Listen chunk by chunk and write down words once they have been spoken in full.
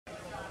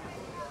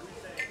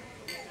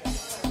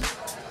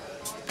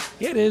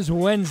It is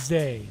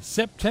Wednesday,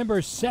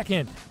 September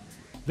 2nd.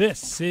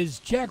 This is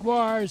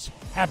Jaguars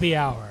Happy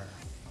Hour.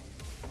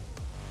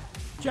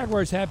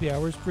 Jaguars Happy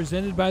Hour is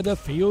presented by the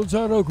Fields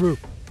Auto Group.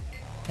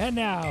 And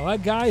now, a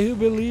guy who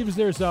believes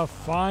there's a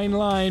fine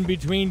line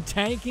between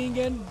tanking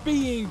and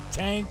being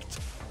tanked,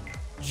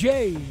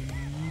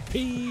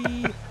 J.P.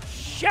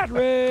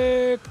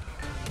 Shadrick.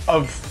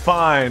 A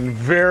fine,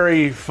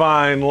 very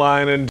fine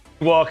line. And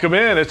welcome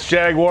in. It's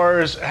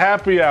Jaguars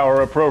Happy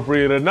Hour,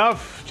 appropriate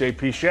enough.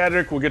 J.P.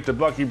 Shadrick. We'll get to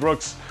Bucky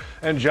Brooks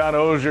and John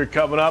Oehser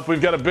coming up.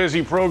 We've got a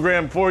busy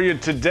program for you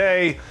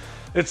today.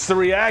 It's the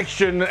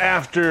reaction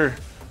after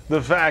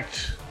the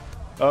fact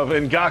of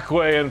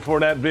Ngakoue and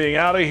Fournette being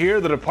out of here,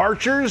 the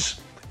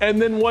departures,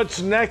 and then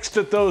what's next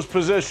at those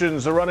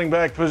positions, the running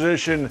back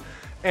position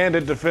and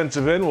at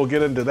defensive end. We'll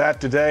get into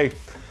that today.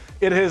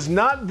 It has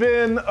not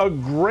been a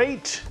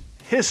great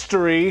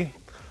history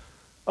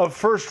of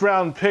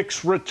first-round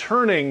picks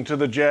returning to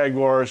the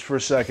Jaguars for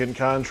second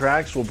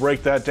contracts. We'll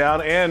break that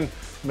down and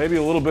maybe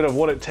a little bit of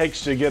what it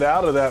takes to get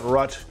out of that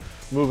rut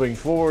moving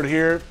forward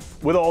here.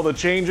 With all the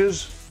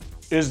changes,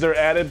 is there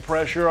added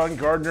pressure on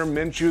Gardner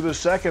Minshew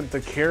II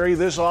to carry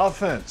this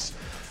offense?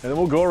 And then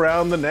we'll go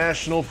around the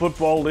National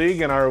Football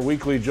League and our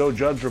weekly Joe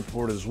Judge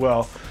report as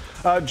well.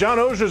 John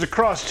Oehser's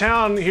across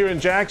town here in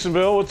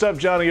Jacksonville. What's up,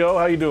 Johnny O?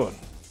 How you doing?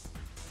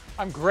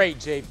 I'm great,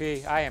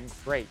 JP. I am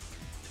great.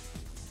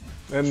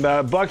 And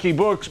Bucky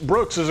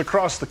Brooks is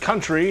across the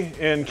country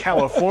in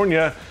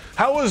California.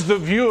 How was the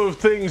view of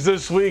things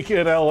this week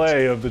in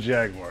L.A. of the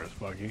Jaguars,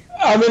 Bucky?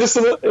 I mean, it's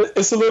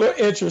a little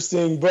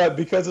interesting, but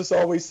because it's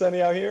always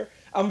sunny out here,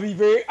 I'm going to be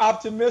very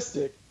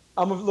optimistic.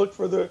 I'm going to look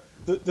for the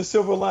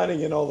silver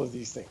lining in all of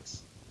these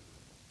things.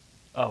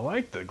 I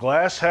like the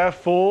glass half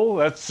full.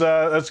 That's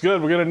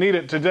good. We're going to need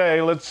it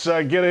today. Let's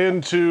get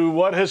into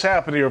what has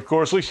happened here, of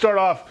course. We start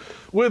off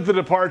with the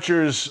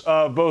departures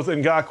of both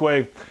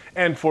Ngakoue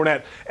and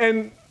Fournette.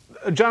 And,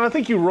 John, I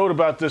think you wrote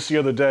about this the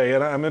other day,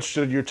 and I'm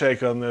interested in your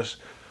take on this.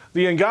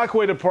 The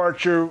Ngakoue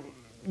departure,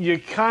 you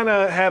kind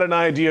of had an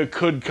idea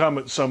could come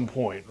at some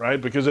point, right?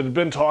 Because it had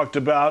been talked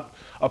about,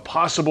 a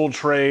possible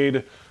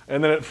trade,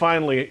 and then it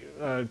finally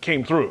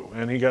came through,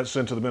 and he got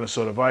sent to the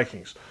Minnesota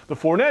Vikings. The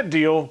Fournette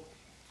deal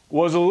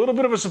was a little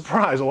bit of a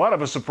surprise, a lot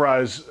of a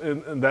surprise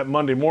in that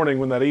Monday morning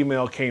when that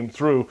email came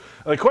through.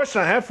 The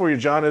question I have for you,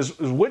 John, is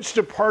which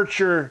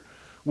departure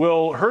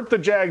will hurt the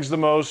Jags the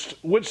most?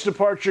 Which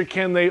departure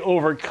can they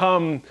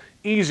overcome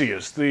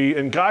easiest, the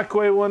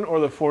Ngakoue one or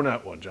the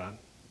Fournette one, John?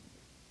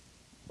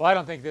 Well, I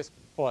don't think this is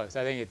close.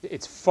 I think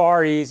it's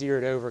far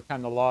easier to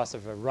overcome the loss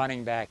of a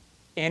running back,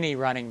 any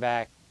running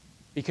back,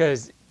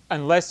 because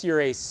unless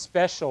you're a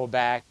special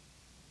back,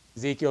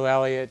 Ezekiel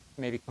Elliott,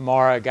 maybe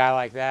Kamara, a guy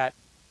like that,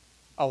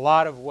 a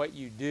lot of what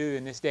you do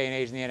in this day and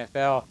age in the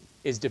NFL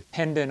is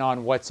dependent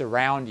on what's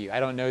around you. I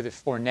don't know that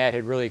Fournette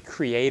had really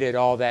created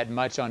all that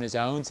much on his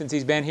own since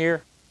he's been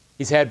here.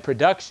 He's had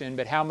production,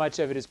 but how much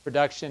of it is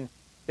production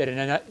that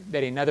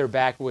another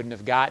back wouldn't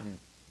have gotten?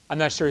 I'm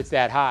not sure it's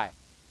that high.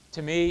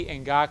 To me,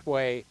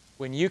 Ngakoue,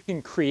 when you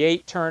can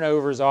create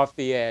turnovers off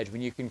the edge,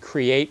 when you can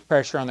create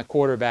pressure on the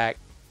quarterback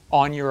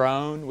on your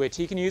own, which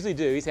he can usually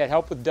do, he's had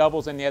help with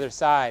doubles on the other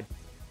side,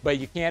 but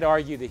you can't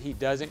argue that he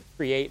doesn't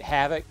create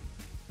havoc.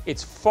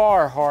 It's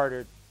far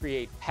harder to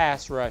create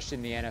pass rush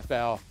in the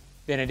NFL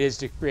than it is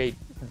to create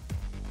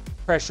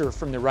pressure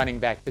from the running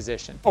back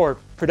position or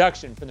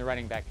production from the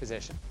running back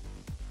position.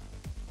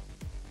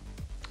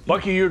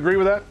 Bucky, you agree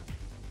with that?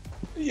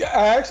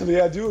 Yeah,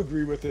 I do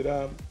agree with it.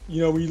 When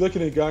you're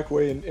looking at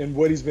Ngakoue and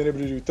what he's been able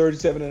to do,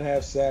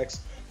 37.5 sacks,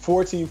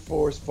 14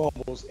 forced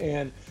fumbles,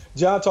 and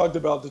John talked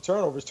about the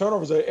turnovers.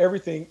 Turnovers are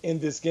everything in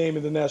this game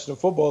in the National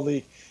Football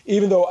League,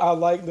 even though I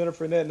like Leonard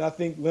Fournette, and I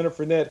think Leonard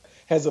Fournette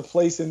has a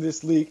place in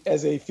this league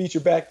as a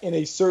feature back in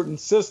a certain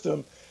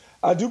system.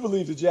 I do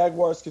believe the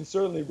Jaguars can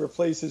certainly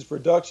replace his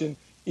production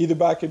either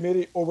by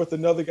committee or with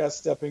another guy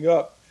stepping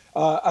up.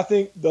 I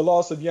think the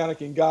loss of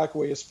Yannick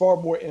Ngakoue is far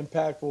more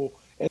impactful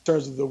in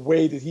terms of the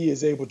way that he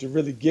is able to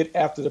really get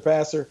after the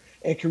passer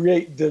and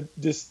create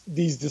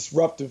these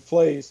disruptive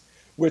plays,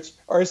 which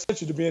are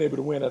essential to being able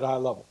to win at a high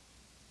level.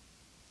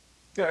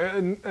 Yeah,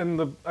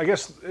 and I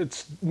guess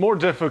it's more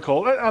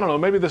difficult. I don't know,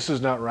 maybe this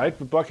is not right,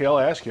 but Bucky, I'll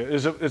ask you.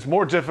 It's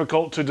more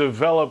difficult to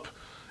develop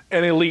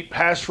an elite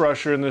pass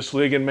rusher in this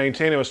league and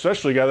maintain him,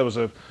 especially a guy that was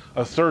a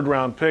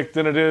third-round pick,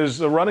 than it is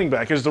the running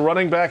back. Is the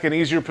running back an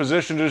easier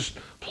position to just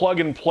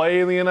plug and play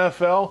in the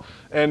NFL?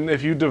 And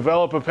if you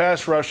develop a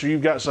pass rusher,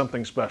 you've got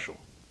something special.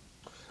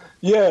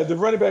 Yeah, the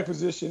running back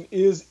position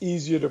is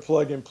easier to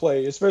plug and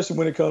play, especially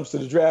when it comes to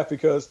the draft,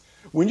 because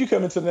when you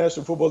come into the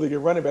National Football League at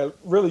running back,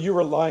 really you're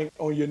relying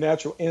on your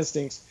natural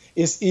instincts.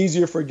 It's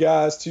easier for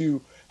guys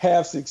to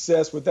have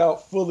success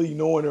without fully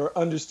knowing or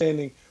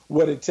understanding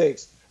what it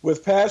takes.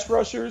 With pass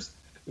rushers,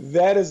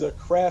 that is a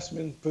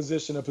craftsman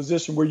position, a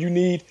position where you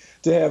need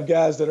to have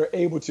guys that are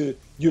able to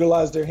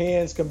utilize their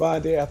hands,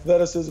 combine their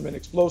athleticism and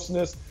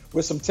explosiveness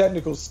with some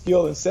technical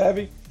skill and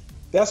savvy.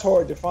 That's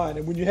hard to find.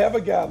 And when you have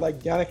a guy like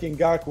Yannick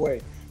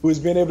Ngakoue, who has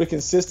been able to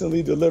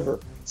consistently deliver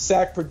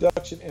sack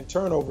production and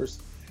turnovers,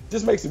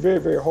 just makes it very,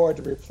 very hard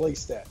to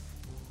replace that.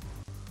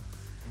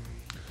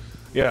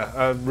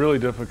 Yeah, really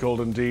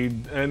difficult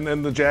indeed.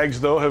 And the Jags,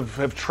 though,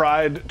 have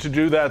tried to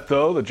do that,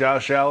 though. The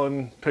Josh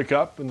Allen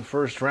pickup in the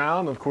first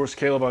round. Of course,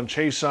 Caleb on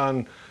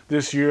Chason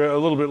this year. A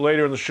little bit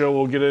later in the show,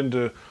 we'll get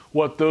into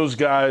what those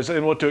guys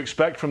and what to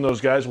expect from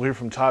those guys. We'll hear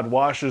from Todd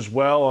Wash as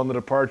well on the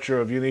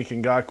departure of Yannick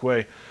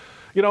Ngakoue.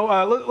 You know,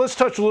 let's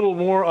touch a little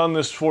more on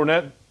this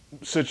Fournette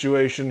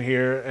situation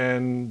here.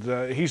 And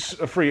he's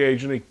a free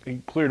agent.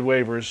 He cleared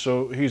waivers,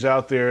 so he's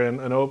out there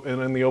and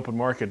in the open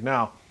market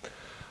now.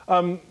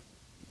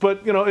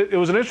 But, you know, it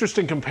was an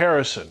interesting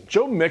comparison.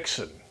 Joe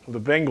Mixon of the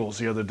Bengals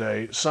the other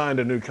day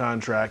signed a new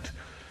contract.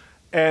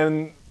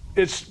 And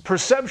its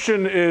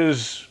perception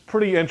is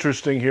pretty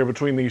interesting here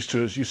between these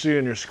two, as you see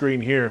on your screen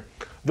here.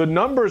 The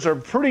numbers are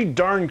pretty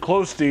darn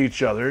close to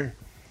each other.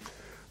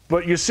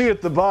 But you see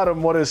at the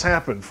bottom what has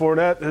happened.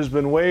 Fournette has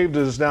been waived,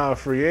 is now a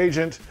free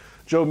agent.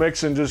 Joe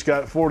Mixon just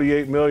got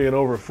 $48 million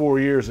over 4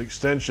 years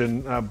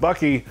extension.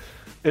 Bucky,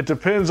 it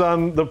depends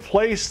on the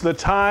place, the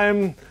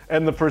time,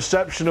 and the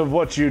perception of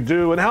what you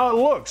do and how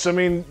it looks. I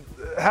mean,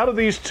 how do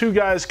these two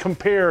guys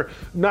compare,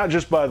 not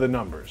just by the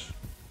numbers?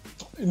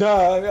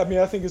 No, I mean,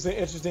 I think it's an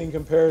interesting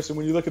comparison.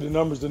 When you look at the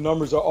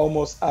numbers are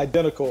almost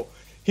identical.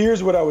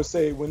 Here's what I would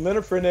say. When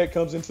Leonard Fournette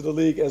comes into the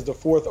league as the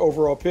 4th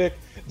overall pick,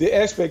 the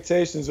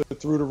expectations are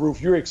through the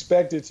roof. You're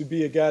expected to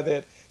be a guy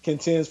that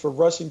contends for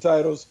rushing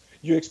titles.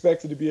 You're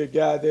expected to be a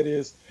guy that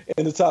is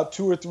in the top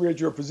 2 or 3 at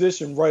your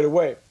position right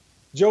away.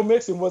 Joe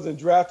Mixon wasn't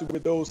drafted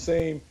with those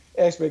same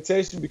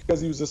expectations because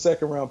he was a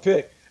second-round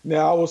pick.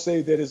 Now, I will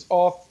say that his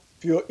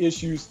off-field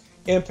issues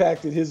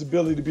impacted his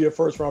ability to be a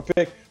first-round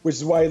pick, which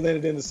is why he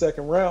landed in the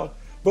second round.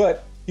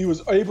 But he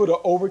was able to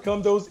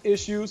overcome those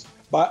issues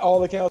by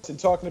all accounts and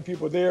talking to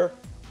people there.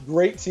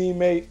 Great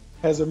teammate,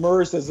 has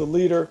emerged as a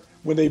leader.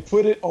 When they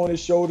put it on his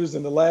shoulders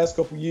in the last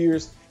couple of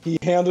years, he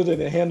handled it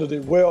and handled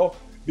it well.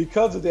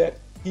 Because of that,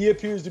 he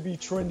appears to be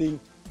trending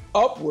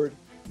upward.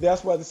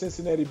 That's why the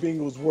Cincinnati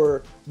Bengals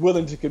were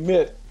willing to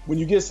commit. When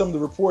you get some of the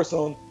reports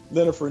on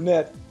Leonard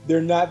Fournette,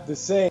 they're not the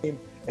same.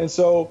 And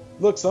so,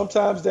 look,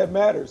 sometimes that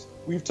matters.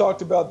 We've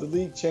talked about the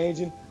league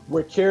changing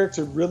where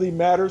character really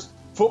matters,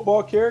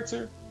 football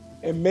character,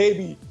 and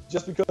maybe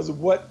just because of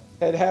what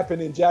had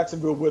happened in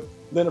Jacksonville with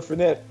Leonard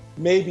Fournette,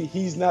 maybe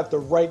he's not the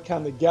right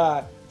kind of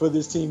guy for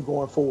this team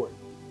going forward.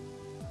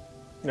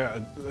 Yeah,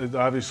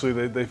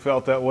 obviously they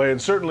felt that way.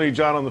 And certainly,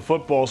 John, on the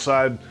football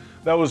side,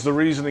 that was the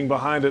reasoning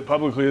behind it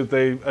publicly that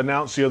they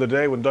announced the other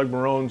day when Doug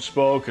Marrone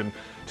spoke and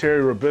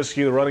Terry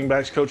Robisky, the running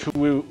backs coach, who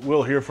we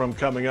will hear from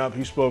coming up,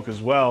 he spoke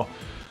as well.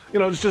 You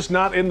know, it's just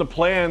not in the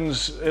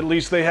plans. At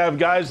least they have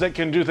guys that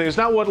can do things. It's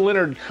not what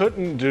Leonard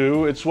couldn't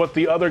do. It's what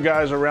the other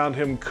guys around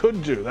him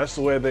could do. That's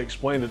the way they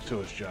explained it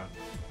to us, John.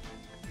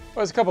 Well,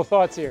 there's a couple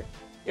thoughts here.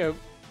 You know,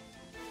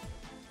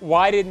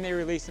 why didn't they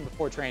release him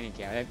before training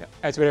camp?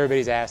 That's what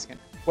everybody's asking.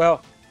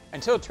 Well,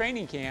 until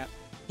training camp,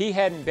 he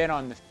hadn't been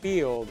on the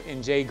field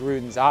in Jay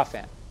Gruden's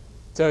offense.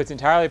 So it's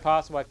entirely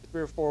possible after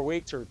 3 or 4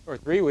 weeks or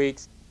 3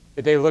 weeks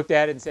that they looked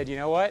at it and said, you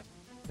know what?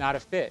 Not a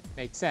fit.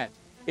 Makes sense.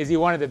 Is he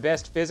one of the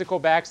best physical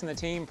backs in the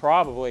team?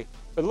 Probably.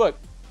 But look,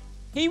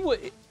 he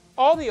would,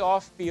 all the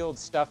off-field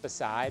stuff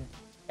aside,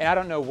 and I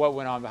don't know what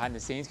went on behind the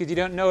scenes because you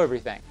don't know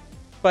everything,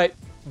 but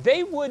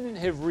they wouldn't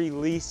have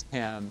released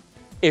him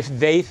if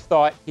they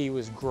thought he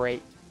was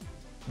great.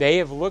 They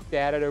have looked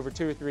at it over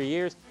 2 or 3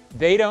 years.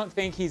 They don't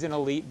think he's an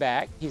elite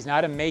back. He's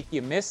not a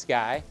make-you-miss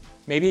guy.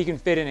 Maybe he can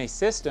fit in a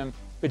system,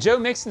 but Joe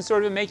Mixon's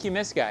sort of a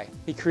make-you-miss guy.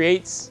 He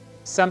creates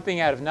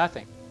something out of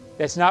nothing.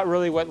 That's not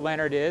really what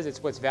Leonard is.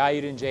 It's what's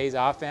valued in Jay's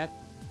offense.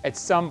 At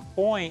some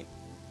point,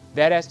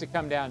 that has to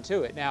come down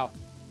to it. Now,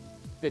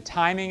 the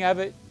timing of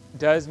it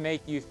does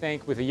make you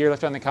think, with a year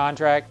left on the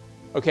contract,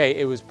 okay,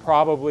 it was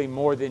probably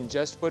more than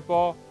just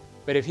football.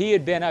 But if he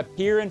had been up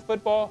here in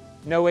football,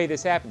 no way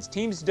this happens.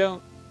 Teams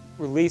don't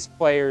release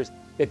players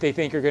that they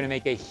think are going to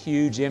make a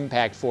huge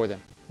impact for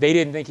them. They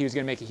didn't think he was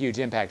going to make a huge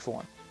impact for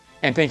them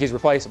and think he's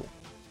replaceable.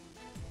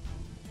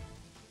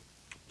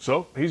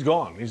 So he's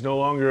gone. He's no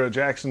longer a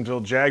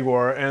Jacksonville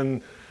Jaguar.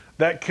 And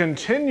that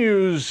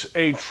continues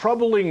a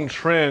troubling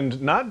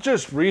trend, not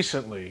just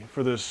recently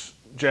for this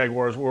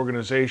Jaguars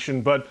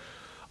organization, but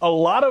a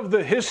lot of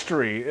the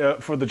history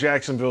for the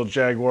Jacksonville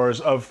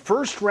Jaguars of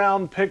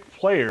first-round pick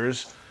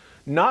players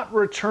not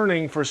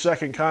returning for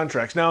second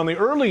contracts. Now, in the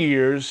early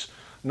years,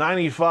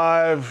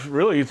 95,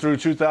 really through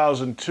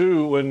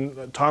 2002,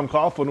 when Tom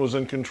Coughlin was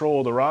in control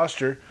of the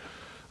roster,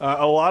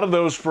 a lot of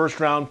those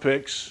first-round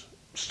picks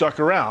stuck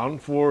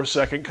around for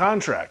second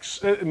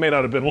contracts. It may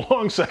not have been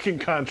long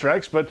second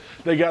contracts, but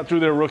they got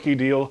through their rookie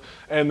deal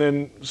and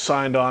then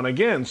signed on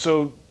again.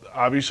 So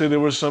obviously there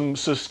was some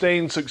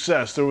sustained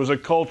success. There was a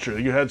culture.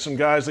 You had some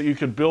guys that you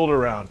could build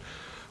around.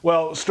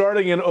 Well,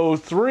 starting in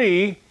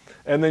 03,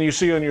 and then you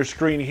see on your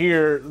screen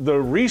here the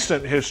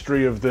recent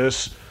history of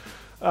this,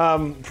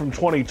 from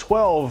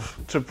 2012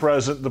 to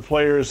present, the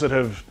players that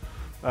have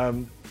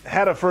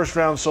had a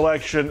first-round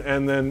selection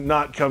and then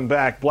not come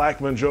back.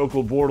 Blackmon,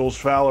 Jokel, Bortles,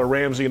 Fowler,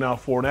 Ramsey, now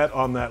Fournette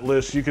on that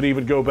list. You could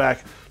even go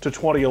back to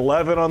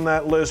 2011 on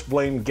that list.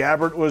 Blaine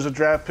Gabbert was a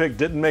draft pick,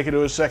 didn't make it to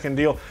his second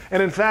deal.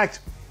 And in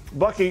fact,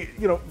 Bucky,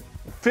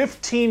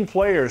 15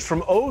 players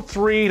from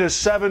 03 to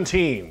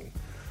 17,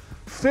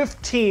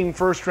 15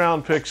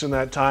 first-round picks in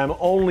that time.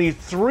 Only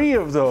 3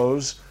 of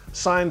those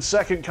signed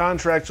second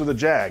contracts with the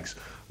Jags.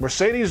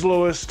 Mercedes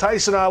Lewis,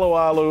 Tyson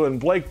Alualu, and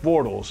Blake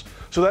Bortles.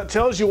 So that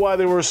tells you why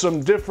there were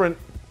some different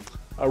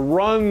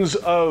runs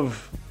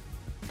of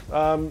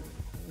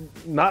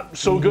not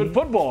so good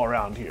football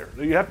around here.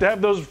 You have to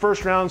have those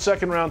first round,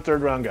 second round,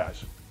 third round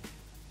guys.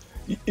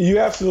 You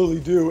absolutely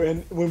do.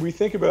 And when we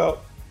think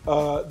about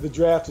the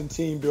draft and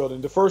team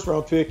building, the first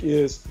round pick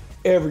is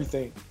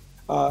everything.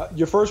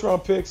 Your first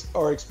round picks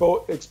are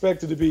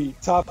expected to be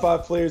top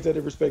 5 players at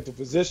their respective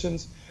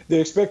positions.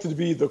 They're expected to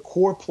be the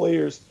core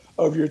players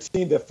of your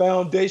team, the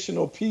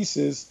foundational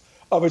pieces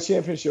of a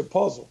championship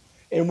puzzle.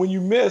 And when you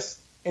miss,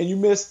 and you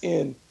miss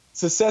in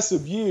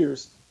successive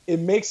years, it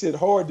makes it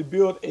hard to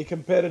build a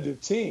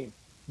competitive team.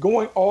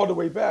 Going all the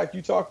way back,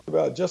 you talked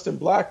about Justin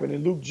Blackmon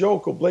and Luke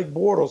Jokel, Blake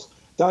Bortles,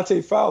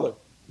 Dante Fowler.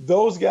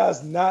 Those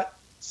guys not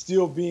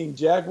still being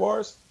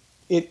Jaguars,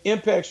 it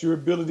impacts your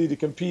ability to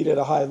compete at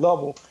a high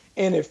level,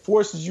 and it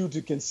forces you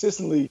to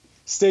consistently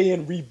stay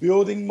in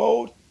rebuilding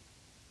mode.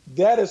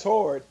 That is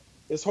hard.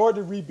 It's hard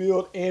to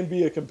rebuild and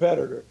be a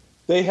competitor.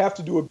 They have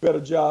to do a better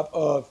job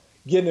of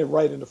getting it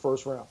right in the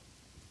first round.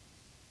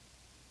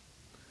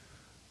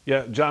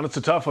 Yeah, John, it's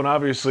a tough one,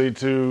 obviously,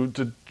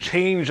 to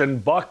change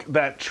and buck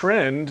that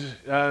trend.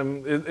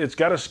 It's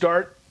got to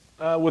start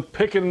with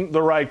picking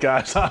the right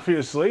guys,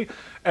 obviously,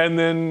 and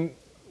then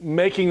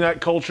making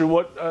that culture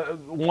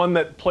one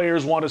that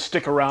players want to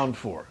stick around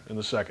for in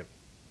the second.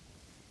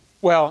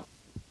 Well,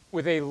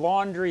 with a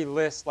laundry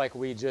list like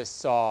we just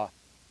saw,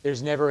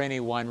 there's never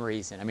any one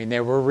reason. I mean,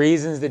 there were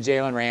reasons that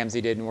Jalen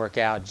Ramsey didn't work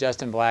out,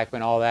 Justin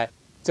Blackmon, all that.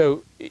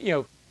 So,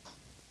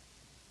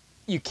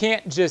 you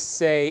can't just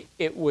say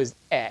it was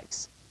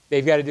X.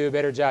 They've got to do a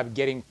better job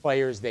getting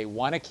players they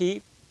want to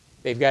keep.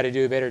 They've got to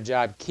do a better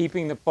job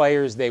keeping the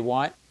players they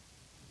want.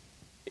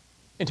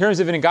 In terms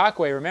of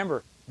Ngakoue,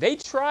 remember, they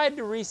tried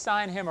to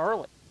re-sign him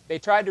early. They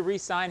tried to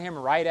re-sign him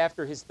right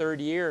after his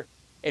third year,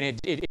 and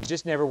it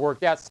just never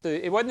worked out. So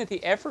it wasn't that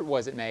the effort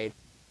wasn't made.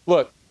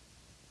 Look,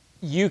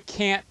 you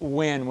can't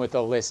win with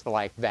a list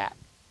like that.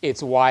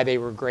 It's why they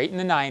were great in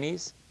the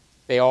 90s.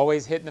 They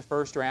always hit in the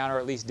first round, or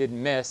at least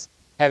didn't miss.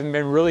 Haven't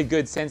been really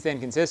good since then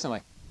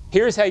consistently.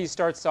 Here's how you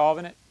start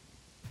solving it.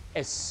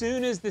 As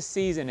soon as the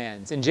season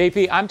ends, and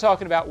JP, I'm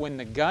talking about when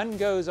the gun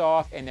goes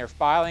off and they're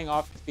filing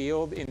off the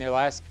field in their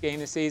last game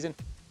of the season,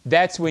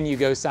 that's when you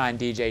go sign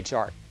DJ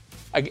Chark.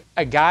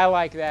 A guy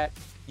like that,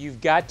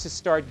 you've got to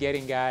start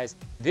getting guys,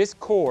 this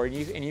core,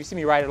 and you see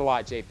me write it a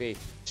lot, JP,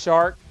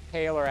 Chark,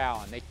 Taylor,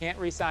 Allen. They can't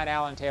re-sign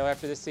Allen Taylor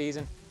after this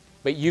season,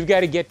 but you've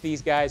got to get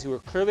these guys who are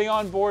clearly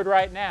on board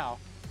right now.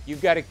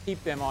 You've got to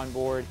keep them on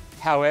board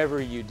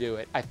however you do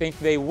it. I think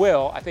they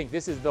will. I think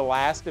this is the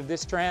last of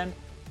this trend,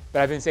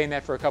 but I've been saying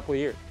that for a couple of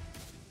years.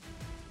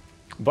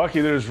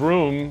 Bucky, there's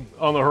room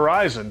on the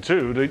horizon,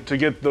 too, to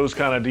get those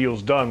kind of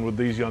deals done with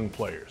these young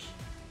players.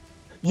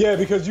 Yeah,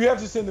 because you have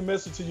to send the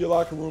message to your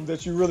locker room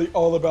that you're really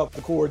all about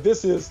the core.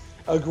 This is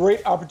a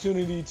great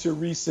opportunity to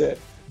reset.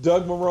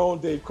 Doug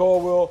Marrone, Dave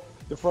Caldwell,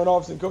 the front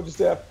office and coaching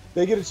staff,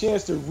 they get a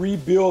chance to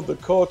rebuild the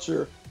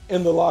culture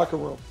in the locker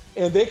room.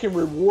 And they can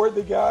reward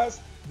the guys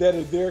that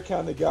are their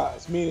kind of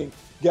guys, meaning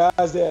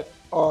guys that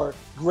are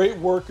great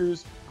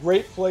workers,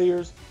 great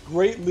players,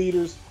 great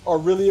leaders, are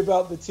really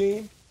about the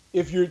team.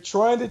 If you're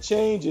trying to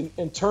change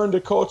and turn the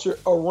culture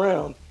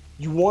around,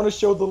 you want to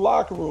show the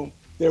locker room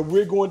that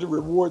we're going to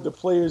reward the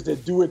players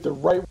that do it the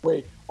right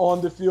way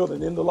on the field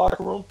and in the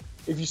locker room.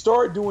 If you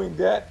start doing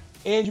that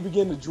and you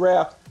begin to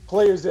draft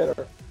players that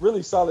are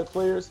really solid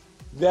players,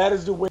 that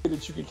is the way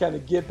that you can kind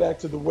of get back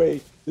to the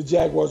way the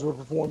Jaguars were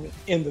performing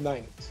in the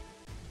 90s.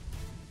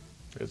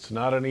 It's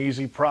not an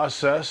easy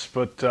process,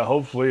 but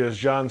hopefully, as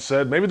John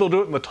said, maybe they'll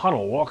do it in the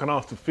tunnel, walking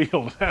off the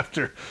field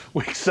after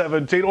Week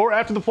 17 or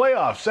after the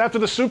playoffs, after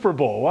the Super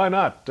Bowl. Why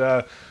not?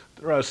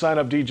 Sign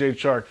up DJ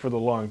Chark for the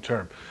long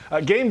term.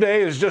 Game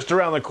day is just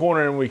around the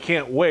corner, and we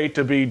can't wait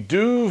to be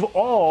Duve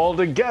all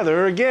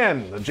together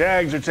again. The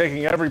Jags are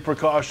taking every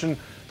precaution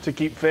to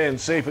keep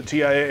fans safe at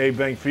TIAA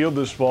Bank Field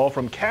this fall,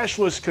 from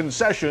cashless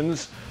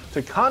concessions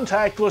to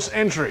contactless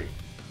entry.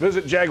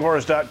 Visit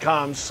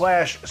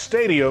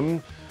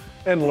jaguars.com/stadium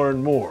and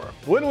learn more.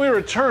 When we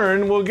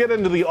return, we'll get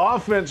into the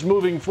offense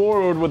moving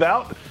forward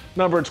without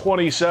number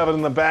 27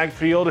 in the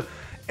backfield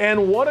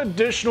and what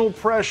additional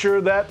pressure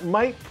that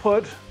might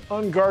put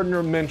on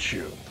Gardner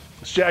Minshew.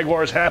 It's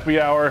Jaguars Happy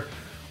Hour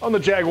on the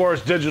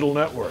Jaguars Digital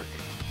Network.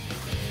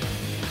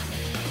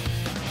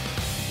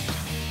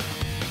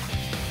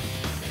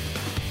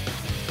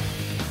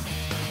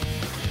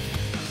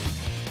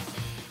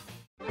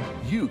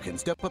 You can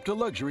step up to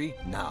luxury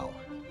now.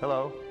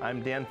 Hello,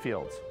 I'm Dan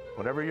Fields.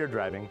 Whatever you're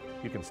driving,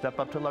 you can step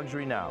up to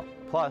luxury now.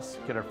 Plus,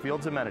 get our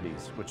Fields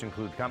amenities, which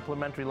include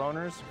complimentary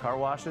loaners, car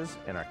washes,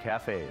 and our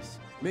cafes.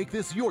 Make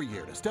this your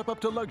year to step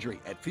up to luxury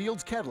at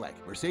Fields Cadillac,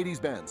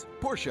 Mercedes-Benz,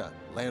 Porsche,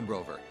 Land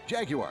Rover,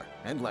 Jaguar,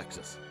 and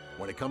Lexus.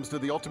 When it comes to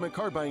the ultimate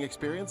car buying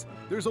experience,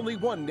 there's only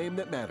one name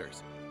that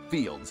matters: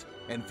 Fields.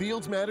 And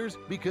Fields matters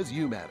because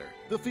you matter.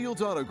 The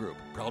Fields Auto Group,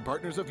 proud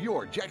partners of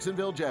your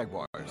Jacksonville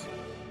Jaguars.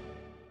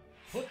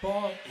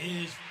 Football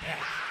is back.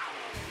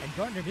 And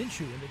Gardner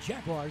Minshew and the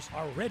Jaguars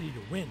are ready to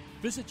win.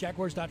 Visit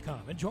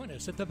Jaguars.com and join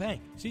us at the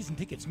bank. Season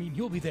tickets mean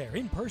you'll be there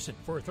in person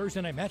for a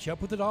Thursday night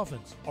matchup with the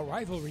Dolphins, a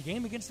rivalry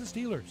game against the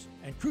Steelers,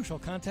 and crucial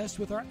contests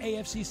with our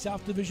AFC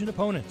South Division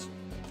opponents.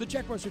 The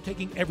Jaguars are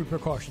taking every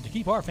precaution to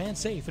keep our fans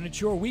safe and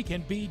ensure we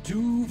can be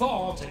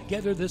Duval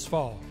together this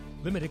fall.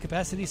 Limited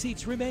capacity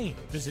seats remain.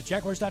 Visit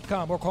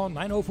Jaguars.com or call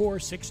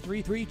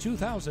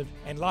 904-633-2000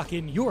 and lock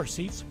in your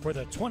seats for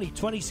the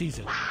 2020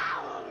 season.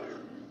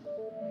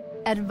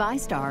 At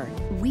VyStar,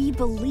 we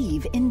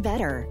believe in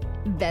better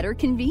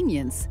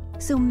convenience,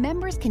 so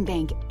members can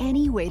bank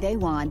any way they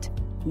want,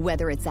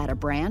 whether it's at a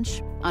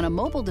branch, on a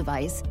mobile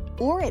device,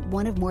 or at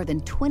one of more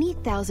than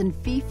 20,000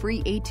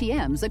 fee-free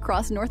ATMs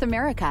across North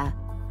America.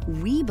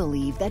 We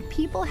believe that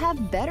people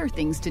have better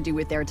things to do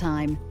with their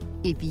time.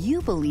 If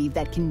you believe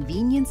that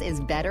convenience is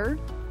better,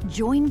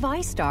 join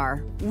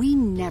VyStar. We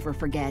never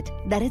forget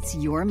that it's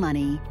your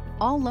money.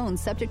 All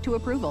loans subject to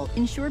approval,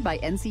 insured by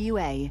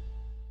NCUA.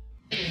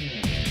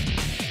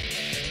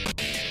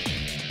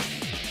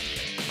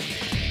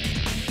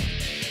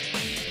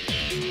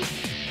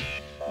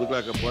 Look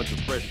like a bunch of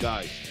fresh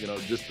guys,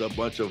 just a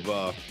bunch of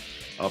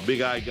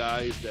big-eyed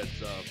guys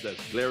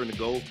that's glaring to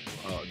go.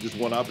 Just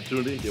one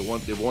opportunity. They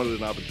wanted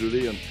an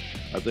opportunity, and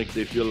I think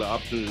they feel the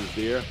opportunity is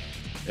there.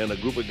 And a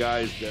group of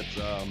guys that's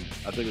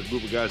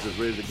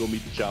ready to go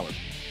meet the challenge.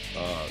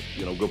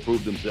 Go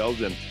prove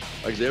themselves. And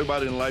like I said,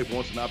 everybody in life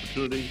wants an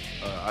opportunity.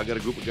 I got a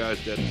group of guys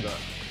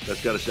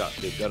that's got a shot.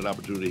 They've got an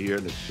opportunity here,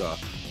 and it's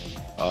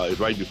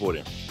right before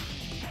them.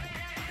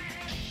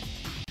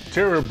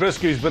 Terry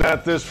Robisky's been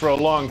at this for a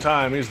long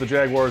time. He's the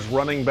Jaguars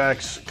running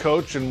backs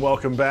coach, and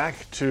welcome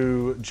back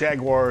to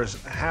Jaguars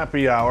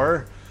Happy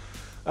Hour.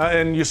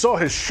 And you saw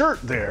his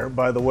shirt there,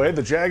 by the way.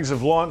 The Jags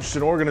have launched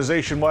an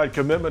organization-wide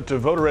commitment to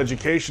voter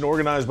education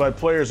organized by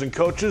players and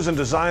coaches and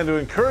designed to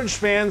encourage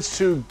fans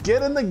to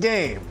get in the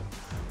game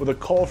with a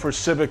call for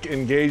civic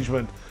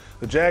engagement.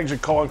 The Jags are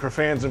calling for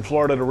fans in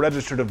Florida to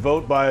register to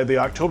vote by the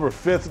October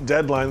 5th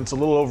deadline. It's a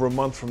little over a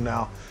month from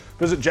now.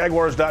 Visit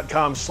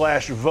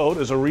Jaguars.com/vote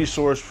as a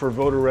resource for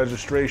voter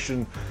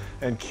registration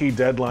and key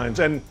deadlines.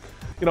 And,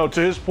 to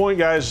his point,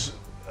 guys,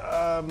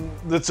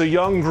 that's a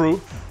young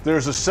group.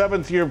 There's a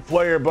seventh-year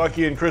player,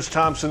 Bucky and Chris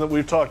Thompson, that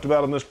we've talked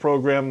about on this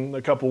program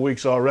a couple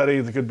weeks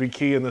already that could be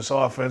key in this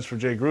offense for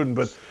Jay Gruden.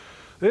 But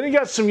then you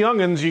got some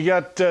youngins. You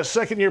got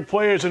second-year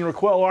players in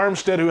Raquel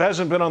Armstead, who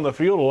hasn't been on the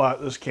field a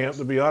lot this camp,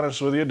 to be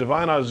honest with you.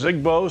 Divine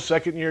Ozigbo,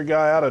 second-year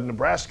guy out of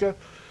Nebraska.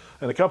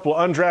 And a couple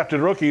of undrafted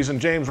rookies,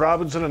 and James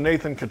Robinson and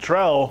Nathan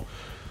Cottrell.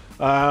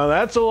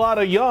 That's a lot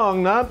of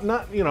young, not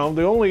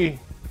the only,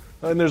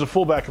 and there's a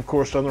fullback, of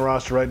course, on the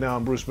roster right now,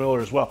 and Bruce Miller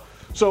as well.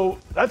 So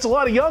that's a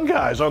lot of young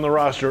guys on the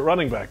roster at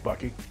running back,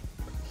 Bucky.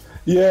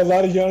 Yeah, a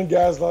lot of young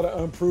guys, a lot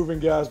of unproven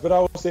guys. But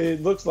I would say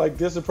it looks like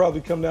this will probably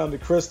come down to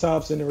Chris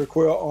Thompson and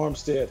Raquel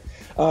Armstead.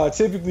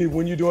 Typically,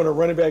 when you're doing a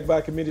running back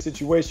by committee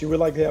situation, we'd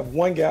like to have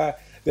one guy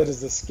that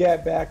is a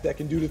scat back that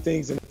can do the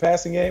things in the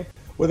passing game.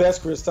 Well, that's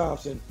Chris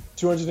Thompson.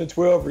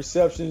 212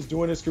 receptions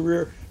during his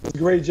career. Does a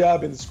great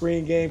job in the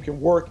screen game,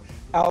 can work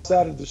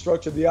outside of the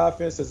structure of the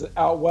offense as an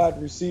out wide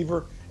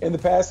receiver in the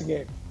passing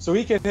game. So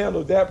he can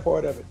handle that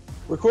part of it.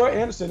 Raquel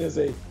Anderson is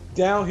a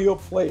downhill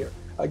player,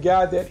 a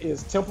guy that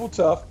is temple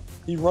tough.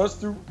 He runs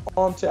through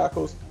arm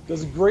tackles,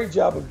 does a great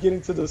job of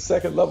getting to the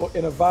second level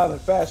in a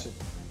violent fashion.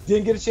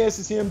 Didn't get a chance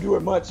to see him do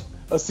it much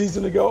a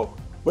season ago,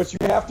 but you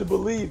have to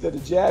believe that the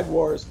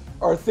Jaguars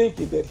are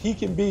thinking that he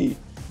can be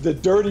the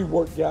dirty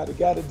work guy, the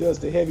guy that does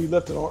the heavy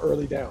lifting on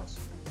early downs.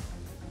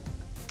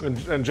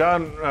 And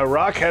John,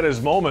 Rock had his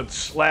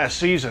moments last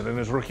season in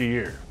his rookie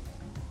year.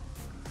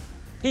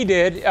 He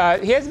did.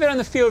 He hasn't been on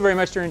the field very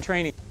much during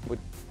training. Would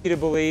you to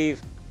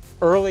believe,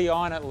 early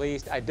on at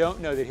least, I don't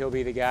know that he'll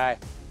be the guy.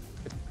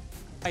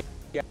 I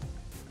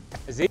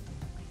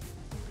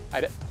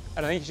don't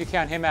think you should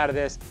count him out of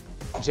this.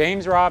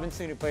 James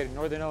Robinson, who played at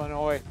Northern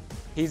Illinois,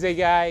 he's a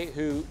guy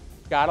who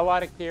got a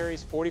lot of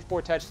carries,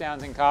 44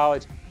 touchdowns in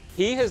college.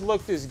 He has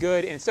looked as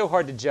good, and it's so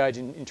hard to judge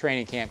in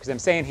training camp because I'm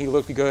saying he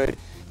looked good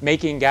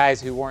making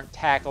guys who weren't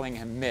tackling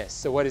him miss.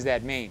 So what does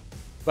that mean?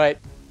 But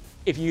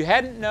if you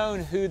hadn't known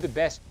who the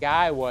best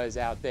guy was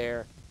out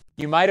there,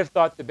 you might have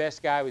thought the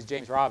best guy was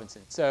James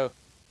Robinson. So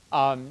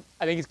I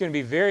think it's going to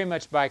be very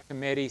much by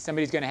committee.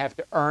 Somebody's going to have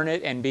to earn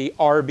it and be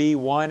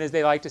RB1, as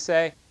they like to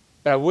say.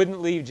 But I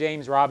wouldn't leave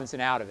James Robinson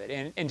out of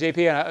it. And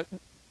JP,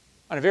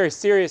 on a very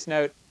serious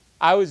note,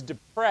 I was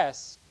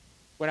depressed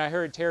when I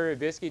heard Terry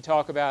Robisky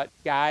talk about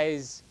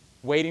guys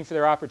waiting for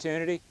their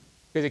opportunity,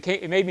 because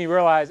it made me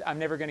realize I'm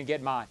never going to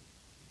get mine.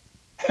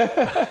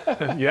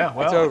 Yeah,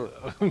 well, It's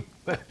over.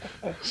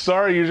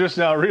 Sorry you're just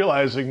now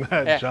realizing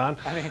that, Yeah, John.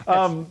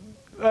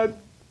 I mean,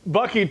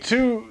 Bucky,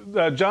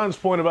 to John's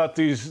point about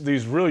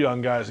these real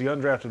young guys, the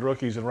undrafted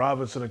rookies, and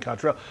Robinson and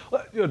Cottrell.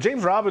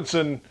 James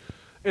Robinson,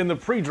 in the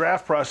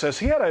pre-draft process,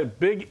 he had a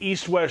big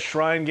East-West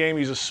Shrine game.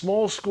 He's a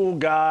small school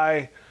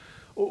guy.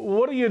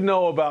 What do you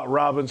know about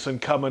Robinson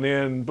coming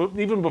in, but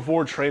even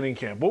before training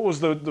camp? What was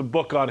the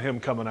book on him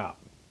coming out?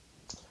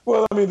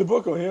 Well, I mean, the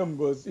book on him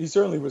was he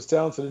certainly was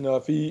talented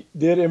enough. He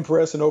did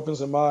impress and open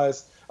some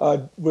eyes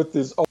with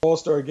his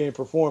All-Star game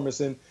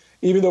performance. And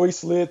even though he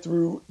slid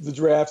through the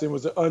draft and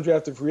was an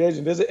undrafted free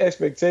agent, there's an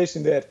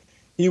expectation that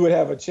he would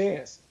have a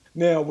chance.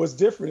 Now, what's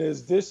different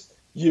is this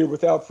year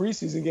without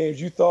preseason games,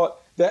 you thought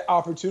that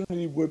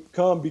opportunity would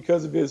come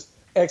because of his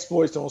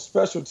exploits on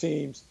special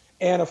teams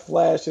and a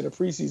flash in a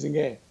preseason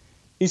game.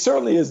 He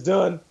certainly has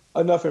done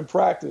enough in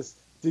practice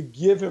to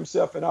give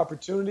himself an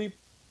opportunity.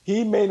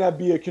 He may not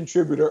be a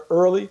contributor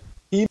early.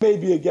 He may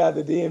be a guy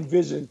that they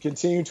envision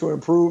continue to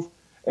improve.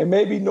 And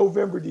maybe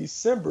November,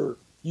 December,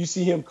 you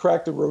see him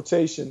crack the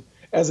rotation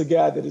as a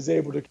guy that is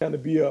able to kind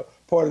of be a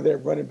part of that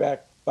running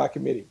back by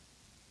committee.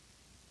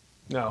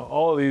 Now,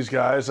 all of these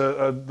guys,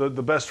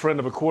 the best friend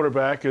of a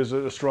quarterback is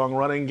a strong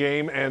running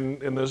game,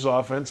 and in this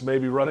offense,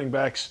 maybe running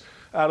backs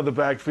out of the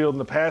backfield in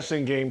the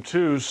passing game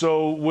too.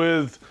 So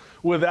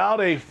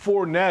without a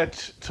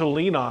Fournette to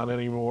lean on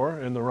anymore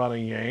in the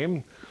running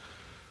game,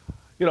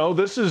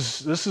 this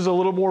is a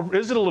little more.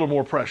 Is it a little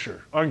more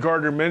pressure on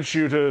Gardner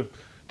Minshew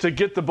to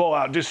get the ball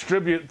out,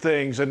 distribute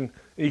things, and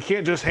you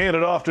can't just hand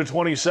it off to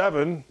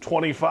 27,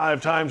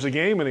 25 times a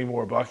game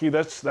anymore, Bucky.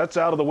 That's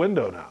out of the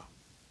window now.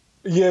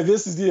 Yeah,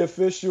 this is the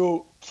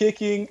official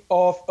kicking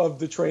off of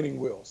the training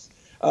wheels.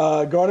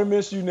 Gardner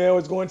Minshew now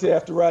is going to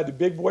have to ride the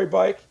big boy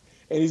bike,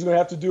 and he's going to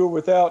have to do it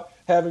without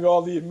having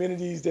all the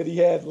amenities that he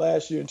had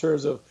last year in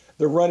terms of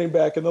the running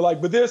back and the like.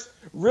 But this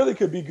really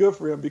could be good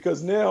for him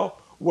because now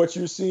what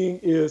you're seeing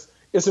is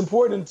it's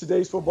important in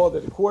today's football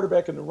that the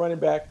quarterback and the running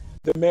back,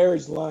 the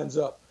marriage lines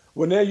up.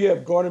 Well, now you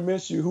have Gardner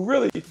Minshew, who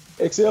really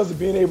excels at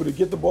being able to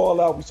get the ball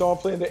out. We saw him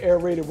play in the air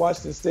raid at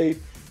Washington State.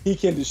 He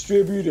can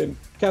distribute and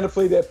kind of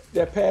play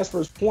that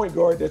pass-first point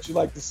guard that you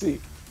like to see.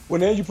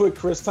 Well, now you put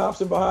Chris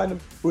Thompson behind him,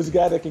 who's a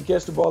guy that can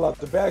catch the ball out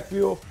the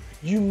backfield.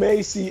 You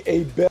may see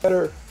a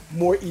better,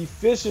 more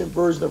efficient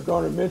version of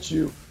Gardner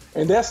Minshew,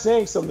 and that's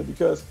saying something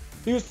because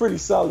he was pretty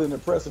solid and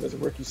impressive as a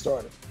rookie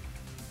starter.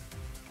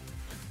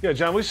 Yeah,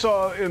 John, we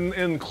saw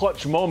in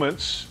clutch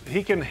moments,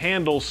 he can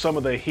handle some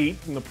of the heat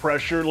and the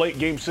pressure, late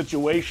game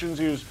situations.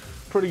 He was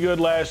pretty good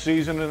last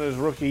season in his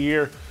rookie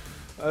year.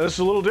 This is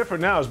a little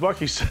different now. As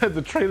Bucky said,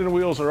 the training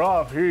wheels are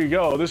off. Here you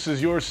go. This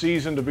is your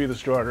season to be the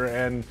starter,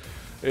 and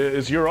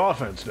it's your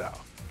offense now.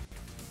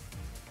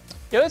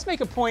 Yeah, let's make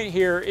a point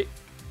here.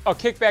 I'll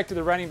kick back to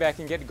the running back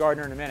and get to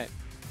Gardner in a minute.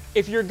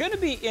 If you're going to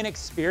be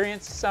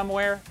inexperienced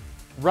somewhere,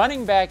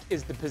 running back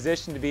is the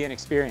position to be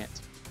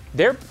inexperienced.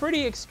 They're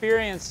pretty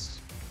experienced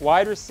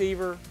wide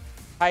receiver,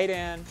 tight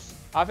end,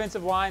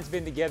 offensive line's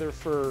been together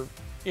for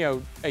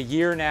a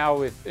year now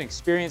with an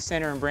experienced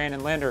center in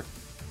Brandon Linder.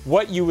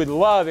 What you would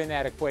love in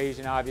that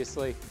equation,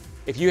 obviously,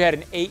 if you had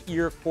an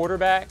 8-year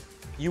quarterback,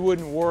 you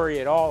wouldn't worry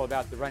at all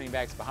about the running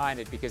backs behind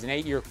it because an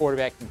 8-year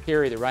quarterback can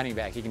carry the running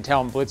back. He can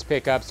tell them blitz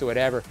pickups or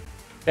whatever.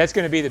 That's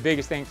going to be the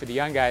biggest thing for the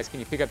young guys. Can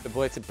you pick up the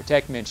blitz and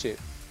protect Minshew?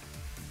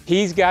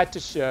 He's got to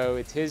show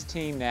it's his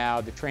team now.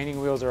 The training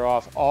wheels are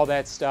off, all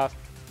that stuff.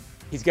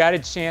 He's got a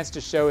chance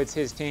to show it's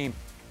his team.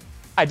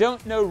 I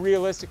don't know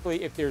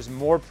realistically if there's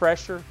more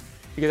pressure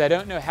because I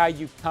don't know how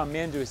you come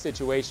into a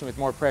situation with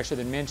more pressure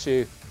than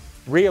Minshew.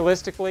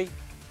 Realistically,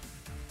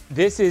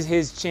 this is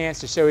his chance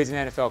to show he's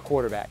an NFL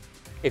quarterback.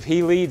 If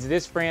he leads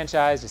this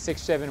franchise to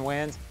 6-7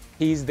 wins,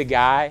 he's the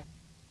guy.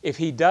 If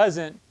he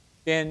doesn't,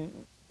 then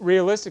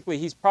realistically,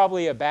 he's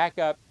probably a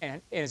backup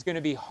and it's going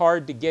to be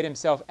hard to get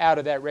himself out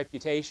of that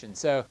reputation.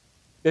 So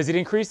does it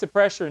increase the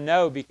pressure?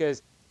 No,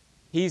 because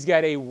he's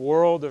got a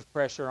world of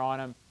pressure on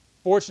him.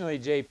 Fortunately,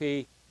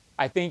 JP,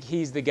 I think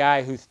he's the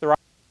guy who thrives.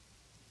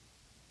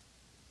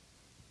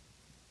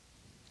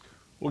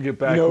 We'll get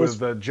back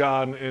with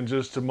John in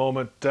just a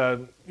moment.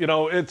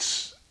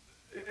 It's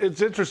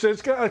interesting.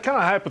 It's kind of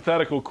a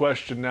hypothetical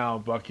question now,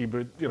 Bucky,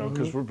 but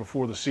because we're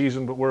before the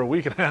season, but we're a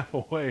week and a half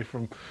away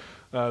from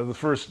the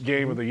first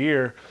game of the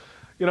year.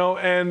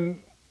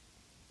 And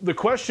the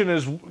question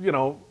is,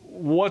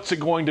 what's it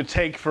going to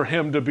take for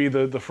him to be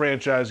the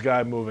franchise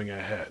guy moving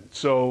ahead?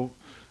 So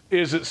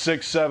is it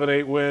 6, 7,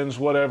 8 wins,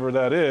 whatever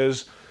that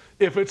is?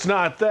 If it's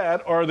not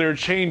that, are there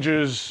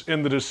changes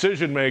in the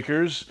decision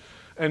makers?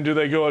 And do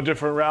they go a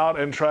different route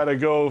and try to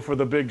go for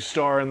the big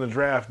star in the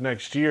draft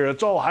next year?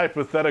 It's all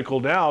hypothetical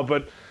now,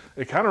 but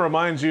it kind of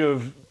reminds you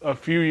of a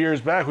few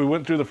years back. We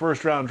went through the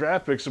first-round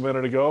draft picks a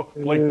minute ago.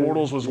 Blake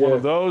Bortles was one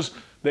of those.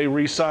 They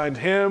re-signed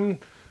him.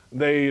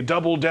 They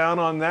doubled down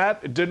on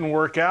that. It didn't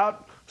work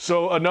out.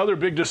 So another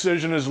big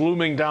decision is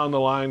looming down the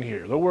line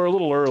here. Though we're a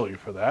little early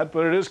for that,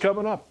 but it is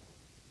coming up.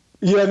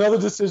 Yeah, another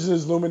decision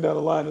is looming down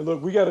the line. And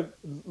look, we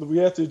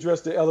have to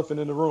address the elephant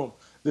in the room.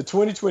 The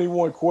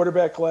 2021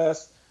 quarterback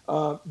class,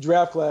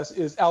 draft class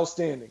is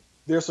outstanding.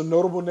 There's some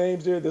notable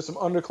names there. There's some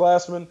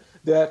underclassmen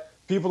that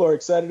people are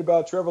excited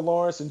about, Trevor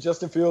Lawrence and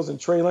Justin Fields and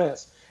Trey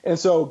Lance. And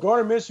so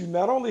Gardner Minshew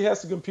not only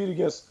has to compete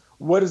against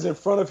what is in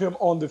front of him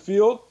on the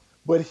field,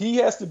 but he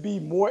has to be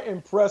more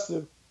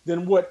impressive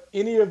than what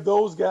any of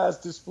those guys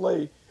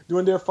display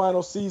during their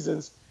final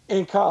seasons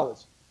in college.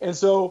 And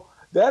so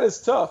that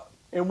is tough.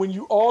 And when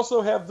you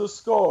also have the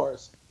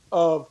scars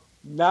of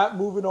not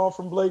moving on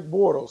from Blake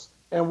Bortles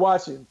and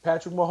watching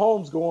Patrick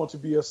Mahomes go on to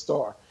be a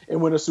star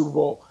and win a Super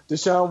Bowl,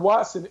 Deshaun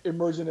Watson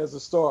emerging as a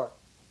star,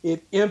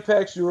 it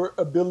impacts your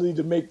ability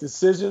to make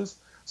decisions.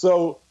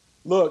 So,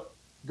 look,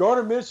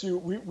 Gardner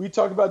Minshew, we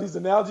talk about these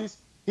analogies.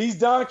 He's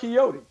Don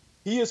Quixote.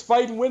 He is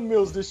fighting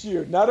windmills this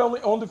year, not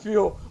only on the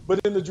field, but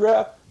in the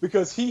draft,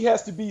 because he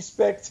has to be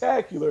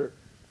spectacular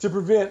to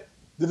prevent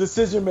the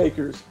decision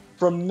makers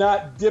from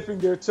not dipping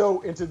their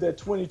toe into that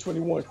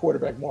 2021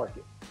 quarterback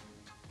market.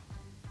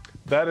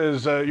 That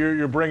is,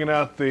 you're bringing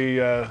out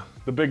the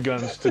big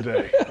guns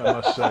today, I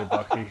must say,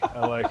 Bucky.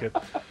 I like it.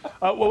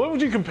 Well, what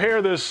would you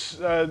compare this?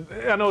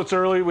 I know it's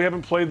early. We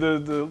haven't played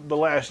the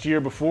last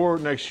year before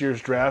next year's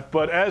draft,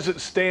 but as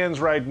it stands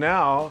right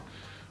now,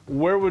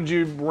 where would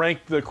you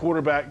rank the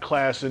quarterback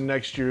class in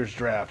next year's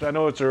draft? I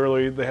know it's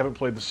early. They haven't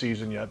played the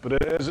season yet,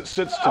 but as it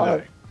sits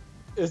today.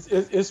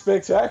 It's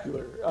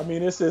spectacular. I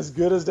mean, it's as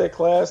good as that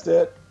class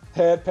that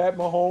had Pat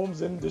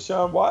Mahomes and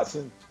Deshaun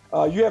Watson.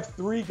 You have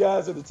three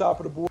guys at the top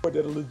of the board that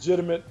are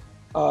legitimate,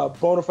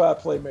 bona fide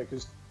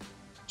playmakers.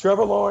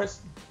 Trevor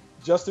Lawrence,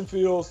 Justin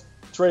Fields,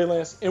 Trey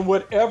Lance, in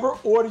whatever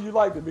order you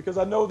like them, because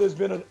I know there's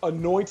been an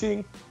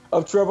anointing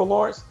of Trevor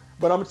Lawrence,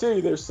 but I'm going to tell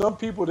you, there's some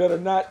people that are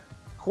not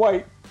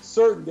quite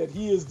certain that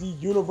he is the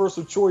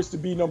universal choice to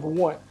be number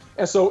one.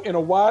 And so in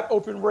a wide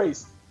open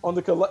race on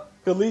the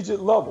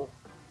collegiate level,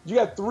 you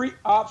got three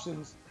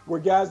options where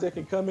guys that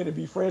can come in and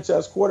be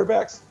franchise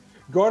quarterbacks.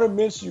 Gardner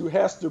Minshew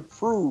has to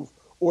prove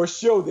or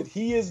show that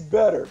he is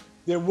better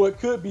than what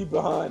could be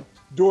behind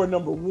door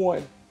number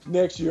one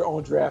next year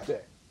on draft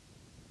day.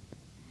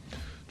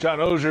 John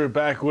Oehser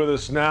back with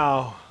us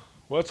now.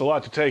 Well, that's a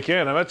lot to take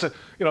in. I mean,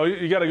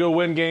 you got to go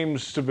win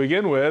games to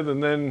begin with,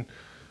 and then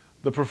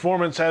the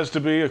performance has to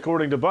be,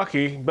 according to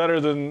Bucky, better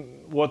than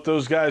what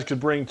those guys could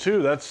bring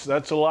too. That's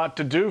a lot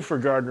to do for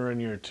Gardner in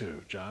year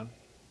two, John.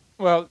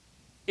 Well,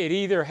 it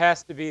either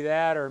has to be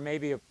that, or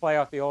maybe a play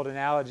off the old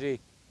analogy.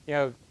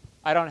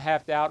 I don't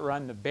have to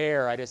outrun the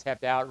bear. I just have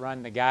to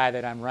outrun the guy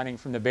that I'm running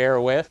from the bear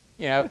with.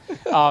 I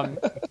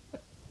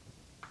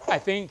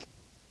think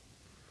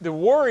the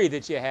worry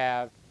that you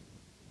have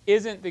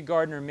isn't that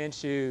Gardner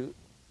Minshew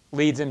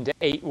leads him to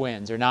 8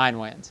 wins or 9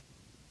 wins.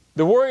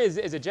 The worry is,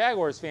 as a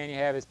Jaguars fan you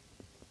have, is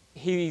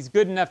he's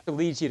good enough to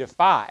lead you to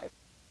 5.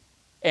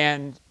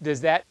 And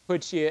does that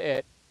put you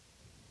at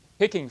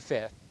picking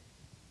 5th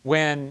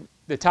when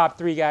the top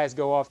 3 guys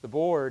go off the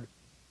board?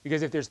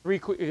 Because if there's three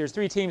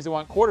teams that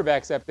want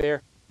quarterbacks up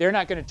there, they're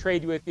not going to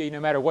trade with you no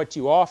matter what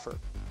you offer.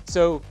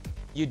 So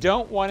you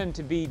don't want him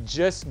to be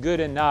just good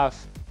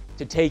enough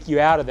to take you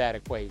out of that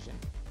equation.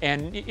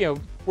 And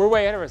we're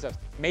way ahead of ourselves.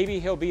 Maybe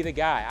he'll be the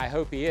guy. I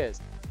hope he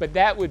is. But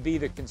that would be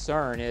the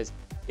concern: is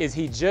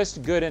he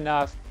just good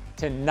enough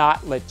to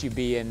not let you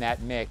be in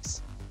that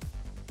mix?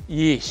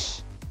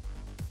 Yeesh.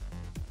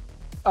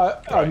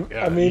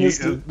 I mean, it's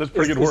that's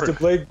pretty good word. It's the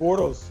Blake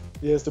Bortles.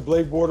 Yeah, it's the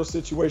Blake Bortles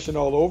situation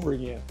all over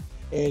again.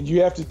 And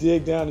you have to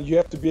dig down, and you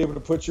have to be able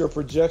to put your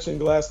projection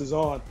glasses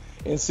on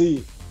and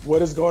see,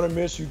 what is Gardner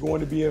Minshew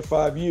going to be in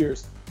 5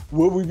 years?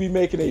 Will we be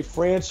making a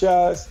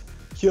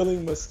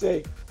franchise-killing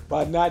mistake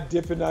by not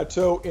dipping our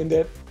toe in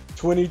that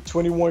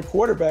 2021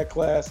 quarterback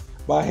class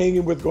by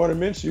hanging with Gardner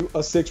Minshew, a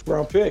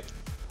 6th-round pick?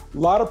 A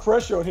lot of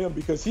pressure on him,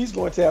 because he's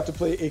going to have to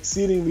play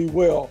exceedingly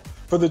well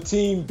for the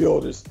team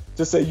builders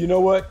to say, you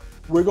know what,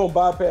 we're going to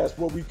bypass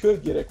what we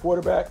could get at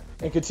quarterback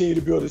and continue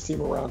to build this team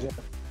around him.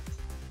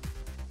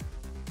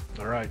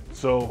 All right,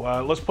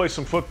 so let's play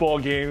some football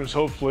games,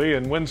 hopefully,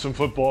 and win some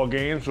football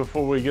games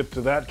before we get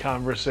to that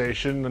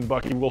conversation. And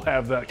Bucky will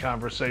have that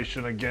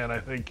conversation again, I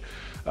think,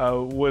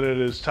 when it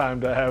is time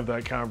to have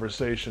that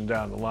conversation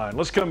down the line.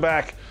 Let's come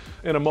back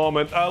in a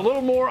moment. A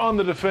little more on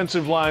the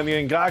defensive line, the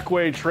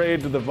Ngakoue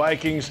trade to the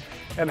Vikings,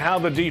 and how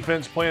the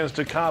defense plans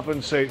to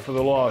compensate for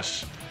the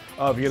loss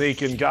of Yannick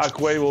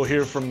Ngakoue. We'll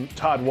hear from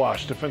Todd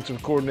Wash,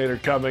 defensive coordinator,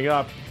 coming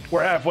up.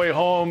 We're halfway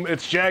home.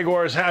 It's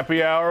Jaguars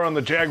Happy Hour on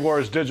the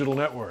Jaguars Digital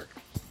Network.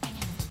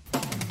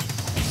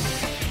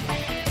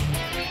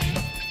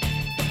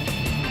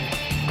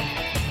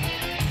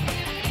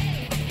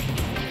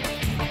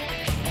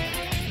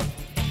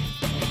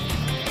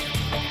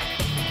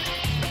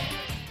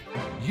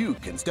 You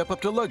can step up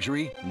to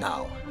luxury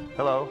now.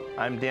 Hello,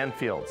 I'm Dan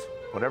Fields.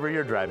 Whatever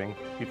you're driving,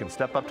 you can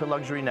step up to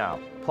luxury now.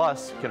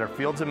 Plus, get our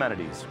Fields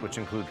amenities, which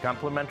include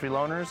complimentary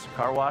loaners,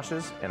 car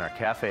washes, and our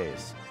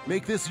cafes.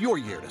 Make this your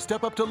year to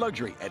step up to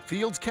luxury at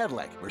Fields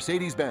Cadillac,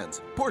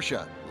 Mercedes-Benz,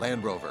 Porsche,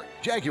 Land Rover,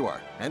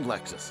 Jaguar, and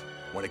Lexus.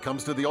 When it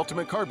comes to the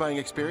ultimate car buying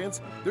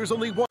experience, there's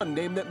only one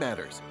name that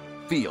matters: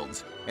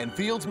 Fields. And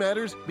Fields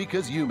matters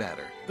because you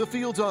matter. The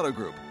Fields Auto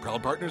Group,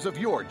 proud partners of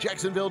your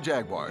Jacksonville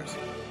Jaguars.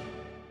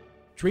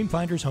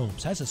 Dreamfinders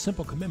Homes has a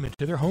simple commitment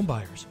to their home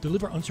buyers.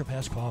 Deliver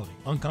unsurpassed quality,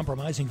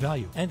 uncompromising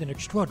value, and an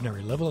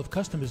extraordinary level of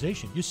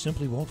customization you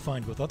simply won't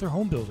find with other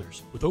home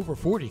builders. With over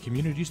 40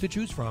 communities to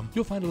choose from,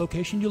 you'll find a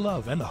location you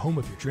love and the home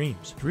of your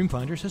dreams.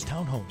 Dreamfinders has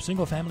townhomes,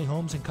 single-family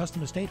homes, and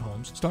custom estate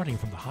homes starting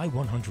from the high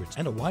 100s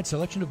and a wide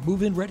selection of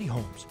move-in ready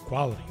homes.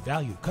 Quality,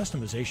 value,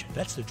 customization.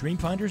 That's the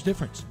Dreamfinders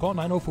difference. Call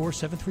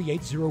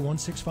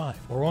 904-738-0165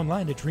 or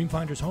online at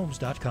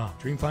dreamfindershomes.com.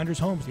 Dreamfinders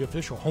Homes, the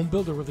official home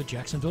builder of the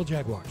Jacksonville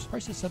Jaguars.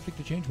 Prices subject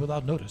to change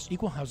without notice.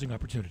 Equal housing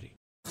opportunity.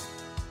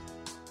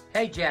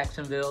 Hey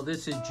Jacksonville,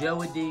 this is Joe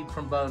Adib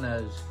from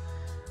Bono's.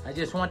 I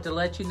just want to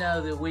let you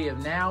know that we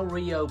have now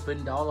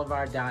reopened all of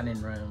our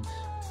dining rooms.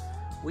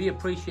 We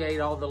appreciate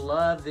all the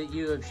love that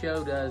you have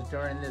showed us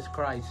during this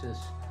crisis.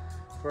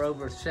 For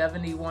over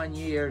 71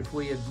 years,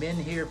 we have been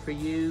here for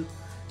you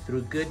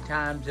through good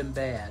times and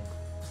bad.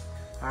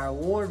 Our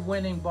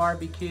award-winning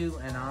barbecue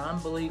and our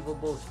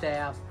unbelievable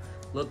staff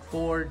look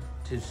forward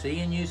to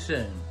seeing you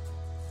soon.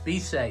 Be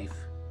safe.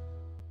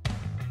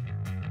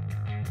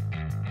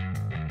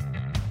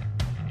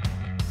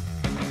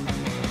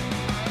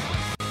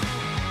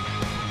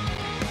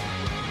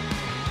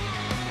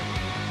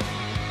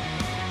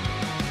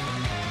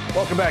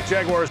 Welcome back,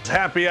 Jaguars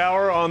Happy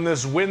Hour on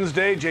this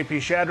Wednesday. JP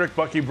Shadrick,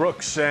 Bucky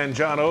Brooks, and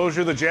John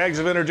Oehser. The Jags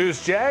have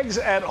introduced Jags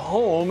at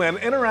Home, an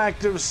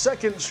interactive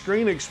second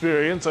screen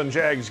experience on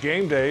Jags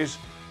game days.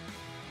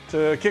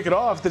 To kick it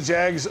off, the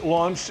Jags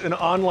launched an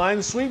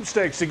online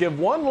sweepstakes to give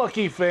one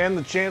lucky fan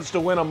the chance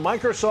to win a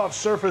Microsoft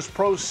Surface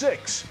Pro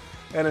 6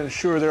 and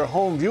ensure their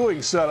home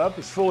viewing setup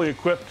is fully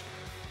equipped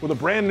with a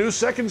brand new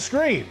second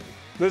screen.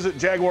 Visit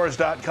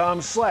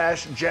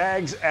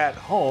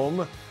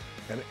jaguars.com/JagsAtHome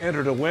and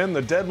enter to win.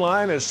 The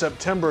deadline is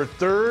September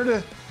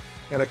 3rd,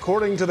 and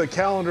according to the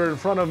calendar in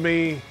front of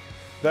me,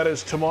 that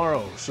is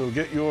tomorrow. So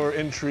get your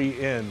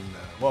entry in.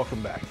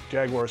 Welcome back.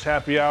 Jaguars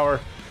Happy Hour.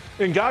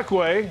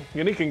 Ngakoue,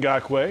 Yannick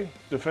Ngakoue,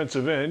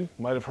 defensive end,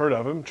 might have heard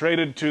of him,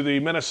 traded to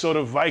the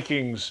Minnesota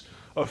Vikings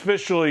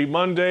officially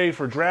Monday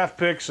for draft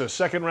picks, a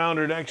second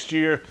rounder next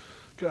year,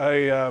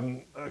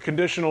 a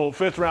conditional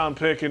fifth round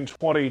pick in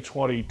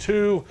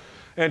 2022.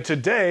 And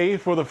today,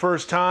 for the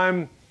first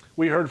time,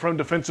 we heard from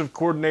defensive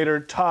coordinator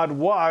Todd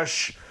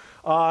Wash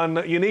on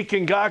Yannick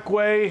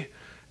Ngakoue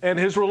and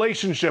his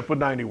relationship with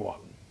 91.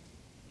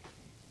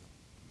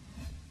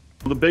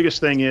 The biggest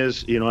thing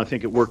is, I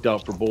think it worked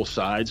out for both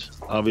sides.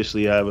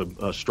 Obviously, I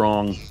have a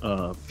strong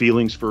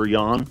feelings for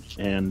Jan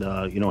and,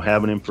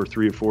 having him for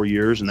 3 or 4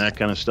 years and that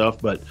kind of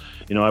stuff. But,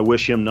 I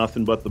wish him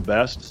nothing but the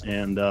best.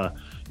 And,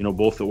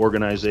 both the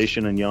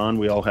organization and Jan,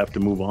 we all have to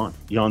move on.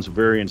 Jan's a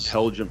very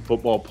intelligent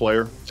football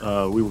player.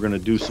 We were going to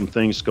do some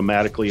things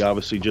schematically,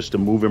 obviously, just to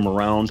move him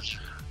around,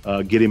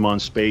 get him on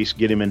space,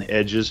 get him in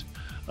edges.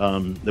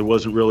 There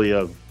wasn't really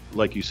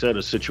like you said,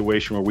 a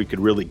situation where we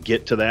could really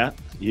get to that,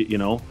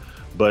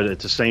 But at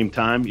the same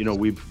time,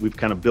 we've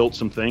kind of built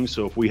some things.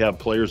 So if we have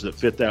players that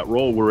fit that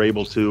role, we're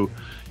able to,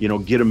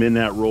 get them in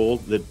that role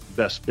that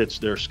best fits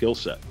their skill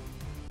set.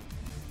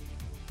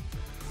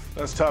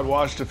 That's Todd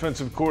Wash,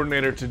 defensive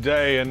coordinator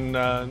today, and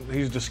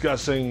he's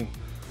discussing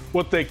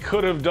what they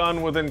could have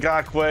done with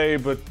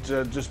Ngakoue, but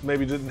just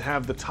maybe didn't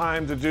have the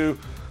time to do.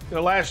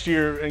 Last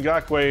year,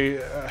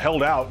 Ngakoue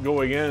held out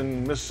going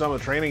in, missed some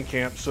of training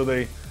camp, so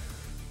those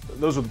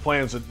were the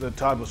plans that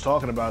Todd was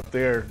talking about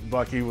there.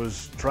 Bucky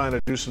was trying to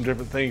do some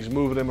different things,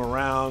 moving him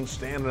around,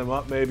 standing him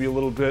up maybe a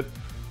little bit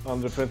on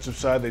the defensive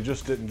side. They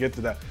just didn't get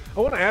to that. I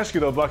want to ask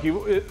you, though, Bucky,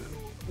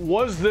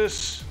 was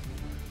this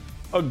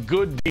a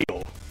good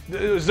deal?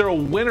 Is there a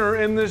winner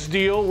in this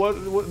deal?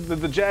 Did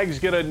the Jags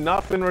get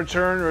enough in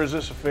return, or is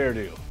this a fair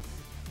deal?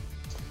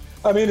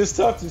 I mean, it's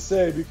tough to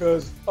say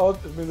because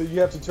ultimately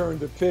you have to turn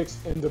the picks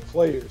into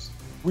players.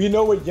 We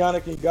know what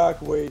Yannick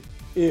Ngakoue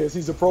is.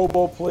 He's a Pro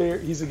Bowl player.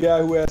 He's a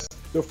guy who has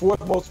the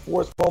fourth most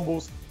forced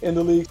fumbles in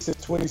the league since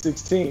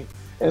 2016.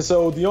 And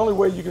so the only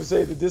way you can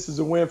say that this is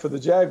a win for the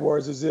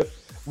Jaguars is if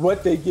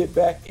what they get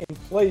back in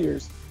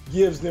players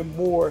gives them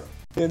more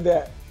than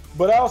that.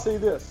 But I'll say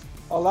this.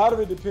 A lot of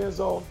it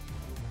depends on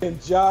can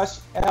Josh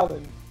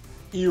Allen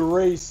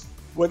erase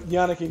what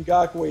Yannick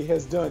Ngakoue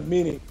has done?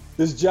 Meaning,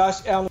 does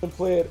Josh Allen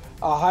play at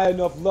a high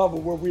enough level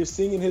where we're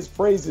singing his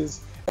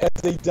praises as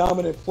a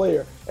dominant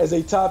player, as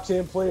a top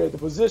 10 player at the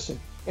position?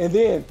 And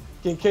then,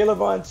 can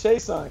K'Lavon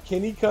Chaisson,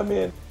 can he come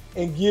in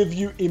and give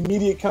you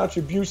immediate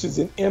contributions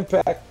and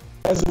impact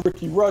as a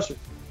rookie rusher?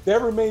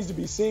 That remains to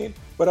be seen.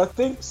 But I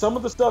think some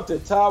of the stuff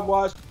that Todd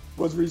Wash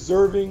was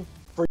reserving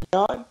for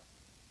Jan,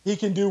 he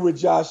can do with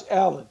Josh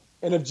Allen.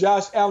 And if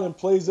Josh Allen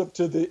plays up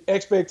to the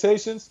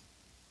expectations,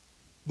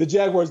 the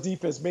Jaguars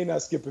defense may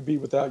not skip a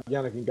beat without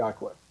Yannick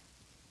Ngakoue.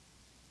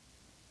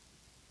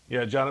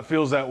 Yeah, John, it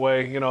feels that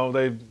way.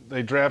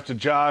 They drafted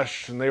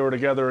Josh, and they were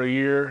together a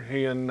year,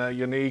 he and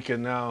Yannick,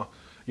 and now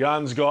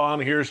Jan's gone.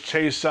 Here's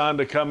Chaisson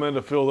to come in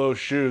to fill those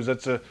shoes.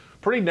 That's a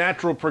pretty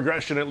natural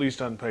progression, at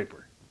least on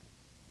paper.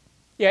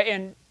 Yeah,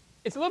 and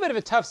it's a little bit of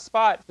a tough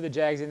spot for the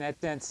Jags in that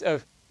sense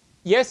of,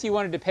 yes, you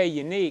wanted to pay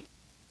Yannick,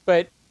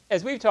 but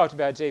as we've talked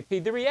about,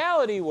 JP, the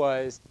reality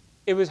was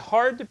it was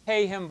hard to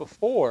pay him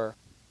before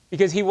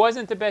because he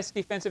wasn't the best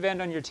defensive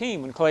end on your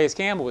team when Calais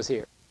Campbell was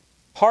here.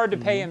 Hard to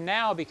pay him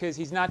now because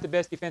he's not the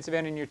best defensive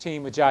end in your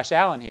team with Josh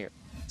Allen here.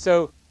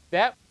 So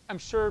that, I'm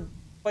sure,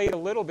 played a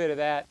little bit of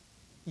that.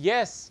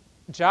 Yes,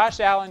 Josh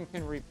Allen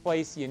can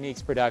replace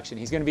Yannick's production.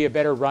 He's going to be a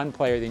better run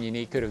player than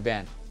Yannick could have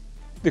been.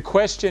 The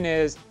question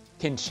is,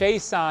 can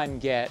Chaisson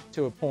get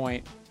to a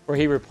point where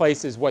he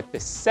replaces what the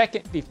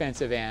second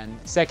defensive end,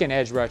 second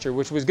edge rusher,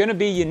 which was going to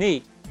be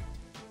Yannick,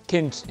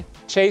 can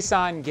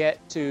Chaisson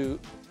get to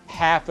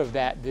half of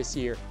that this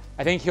year?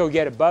 I think he'll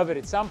get above it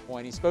at some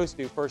point. He's supposed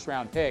to,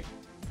 first-round pick.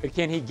 But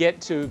can he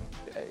get to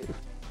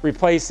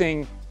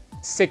replacing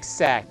 6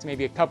 sacks,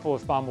 maybe a couple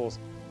of fumbles?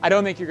 I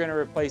don't think you're going to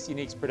replace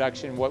Yannick's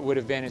production, what would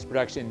have been his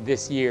production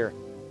this year.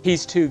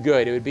 He's too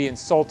good. It would be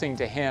insulting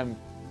to him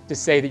to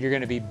say that you're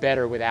going to be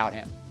better without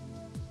him.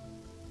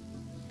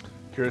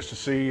 Curious to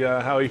see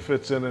how he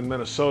fits in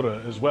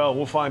Minnesota as well.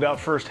 We'll find out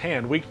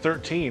firsthand. Week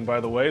 13, by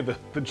the way,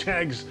 the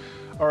Jags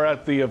are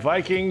at the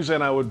Vikings,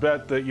 and I would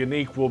bet that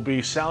Yannick will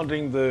be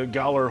sounding the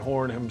Galler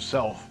horn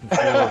himself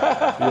before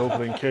the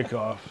opening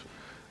kickoff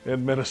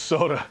in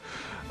Minnesota.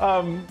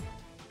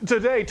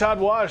 Today, Todd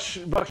Wash,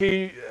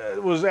 Bucky,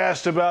 was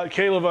asked about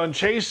K'Lavon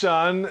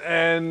Chaisson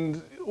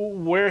and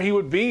where he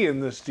would be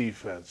in this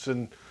defense.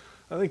 And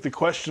I think the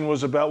question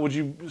was about, would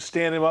you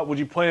stand him up? Would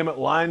you play him at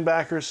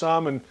linebacker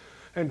some?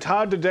 And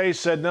Todd today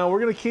said, no,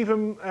 we're going to keep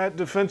him at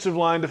defensive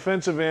line,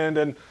 defensive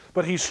end,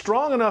 but he's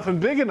strong enough and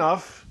big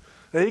enough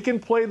that he can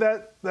play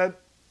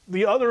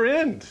the other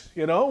end,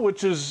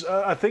 which is,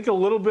 I think, a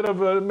little bit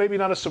of a, maybe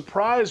not a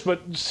surprise,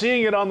 but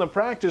seeing it on the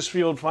practice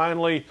field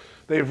finally,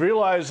 they've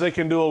realized they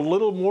can do a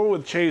little more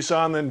with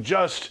Chaisson than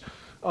just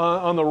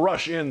on the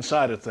rush in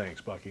side of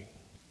things, Bucky.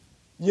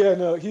 Yeah,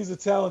 no, he's a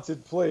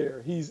talented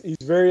player. He's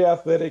very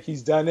athletic.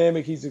 He's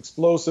dynamic. He's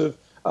explosive.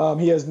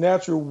 He has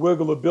natural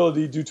wiggle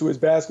ability due to his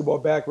basketball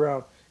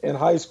background in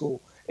high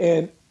school.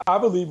 And I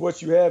believe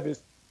what you have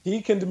is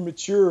he can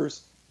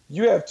matures.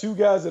 You have 2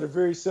 guys that are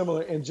very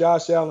similar in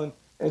Josh Allen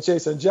and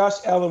Chaisson. Josh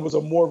Allen was a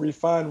more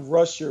refined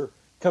rusher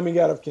coming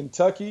out of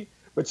Kentucky,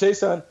 but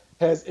Chaisson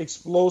has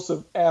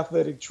explosive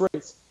athletic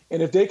traits.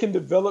 And if they can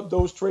develop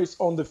those traits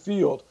on the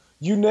field,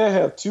 you now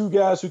have 2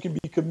 guys who can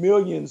be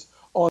chameleons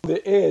on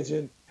the edge.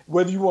 And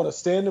whether you want to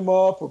stand them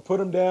up or put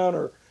them down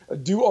or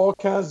do all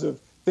kinds of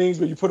things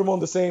where you put them on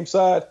the same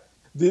side,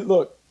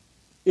 look,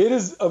 it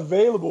is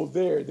available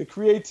there. The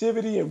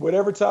creativity and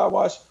whatever Todd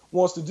Wash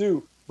wants to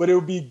do, but it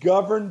will be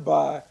governed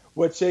by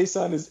what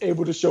Chaisson is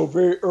able to show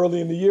very early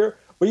in the year.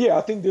 But yeah,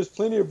 I think there's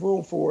plenty of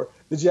room for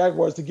the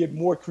Jaguars to get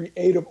more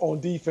creative on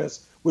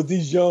defense with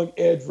these young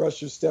edge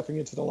rushers stepping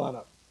into the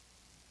lineup.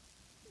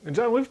 And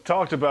John, we've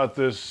talked about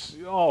this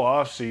all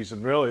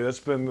offseason, really. That's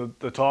been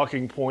the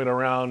talking point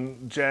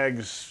around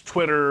Jags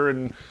Twitter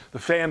and the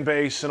fan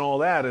base and all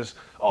that is,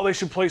 they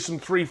should play some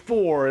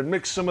 3-4 and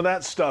mix some of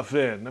that stuff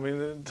in. I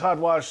mean, Todd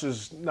Wash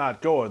is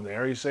not going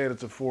there. He's saying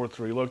it's a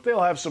 4-3 look.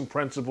 They'll have some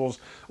principles.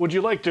 Would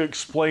you like to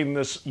explain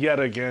this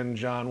yet again,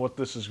 John, what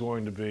this is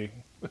going to be?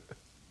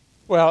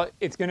 Well,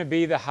 it's going to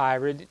be the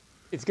hybrid.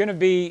 It's going to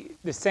be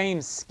the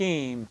same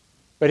scheme,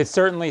 but it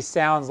certainly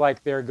sounds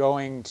like they're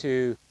going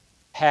to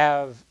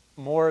have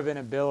more of an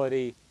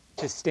ability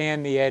to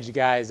stand the edge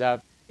guys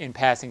up in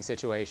passing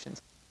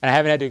situations. And I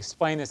haven't had to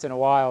explain this in a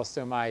while,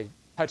 so my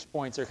touch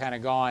points are kind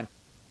of gone.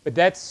 But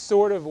that's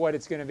sort of what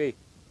it's going to be.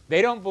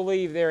 They don't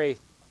believe they're a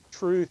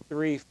true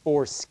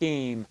 3-4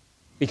 scheme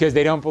because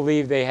they don't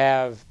believe they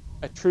have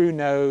a true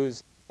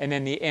nose and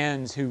then the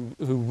ends who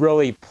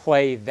really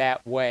play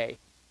that way.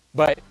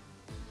 But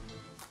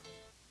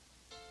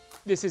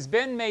this has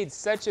been made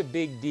such a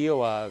big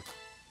deal of,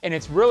 and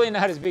it's really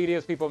not as big a deal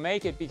as people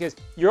make it because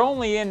you're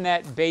only in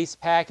that base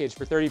package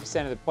for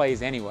 30% of the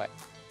plays anyway.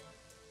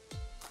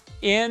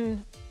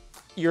 In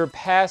your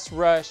pass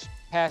rush,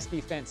 pass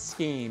defense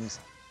schemes,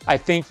 I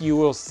think you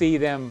will see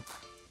them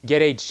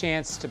get a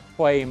chance to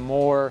play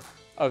more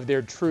of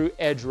their true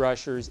edge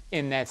rushers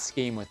in that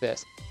scheme with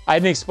this. I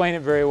didn't explain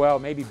it very well.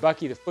 Maybe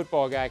Bucky, the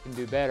football guy, can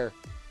do better.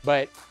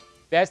 But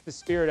that's the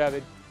spirit of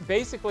it.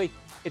 Basically,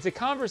 it's a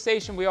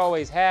conversation we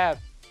always have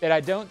that I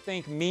don't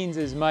think means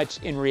as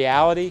much in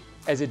reality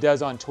as it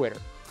does on Twitter.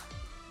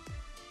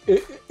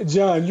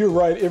 John, you're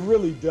right. It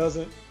really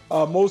doesn't.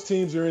 Most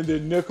teams are in their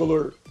nickel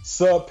or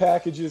sub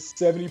packages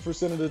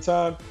 70% of the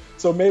time.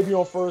 So maybe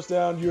on first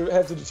down, you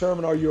have to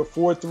determine, are you a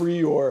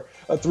 4-3 or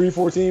a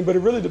 3-4 team? But it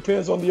really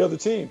depends on the other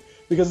team.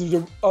 Because if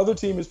the other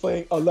team is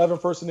playing 11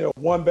 personnel,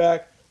 1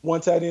 back,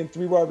 1 tight end,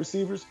 3 wide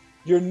receivers,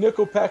 your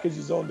nickel package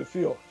is on the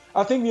field.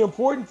 I think the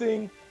important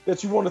thing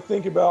that you want to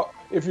think about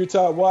if you're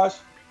Todd Wash,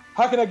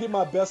 how can I get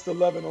my best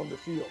 11 on the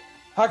field?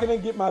 How can I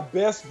get my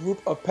best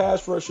group of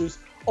pass rushers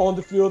on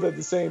the field at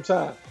the same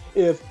time?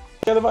 If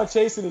K'Lavon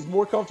Chaisson is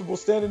more comfortable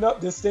standing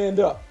up, then stand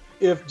up.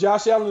 If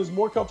Josh Allen is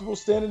more comfortable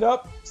standing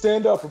up,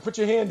 stand up or put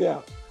your hand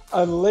down.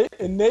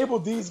 Enable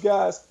these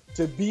guys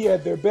to be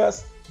at their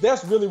best.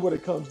 That's really what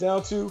it comes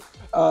down to.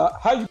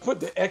 How you put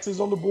the X's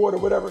on the board or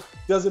whatever,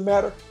 doesn't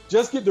matter.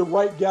 Just get the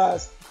right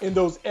guys in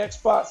those X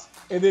spots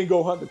and then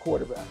go hunt the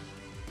quarterback.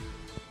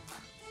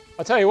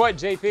 I'll tell you what,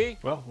 JP.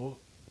 Well,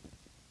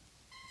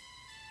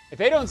 If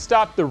they don't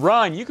stop the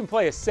run, you can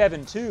play a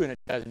 7-2 and it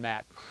doesn't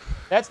matter.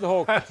 That's the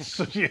whole.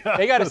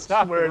 They got to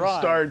stop the run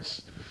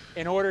starts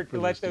in order to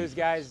let those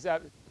guys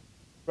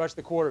rush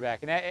the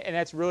quarterback, and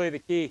that's really the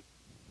key.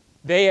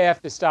 They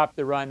have to stop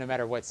the run no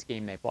matter what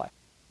scheme they play.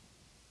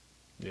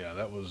 Yeah,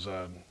 that was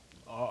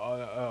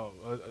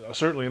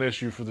certainly an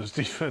issue for this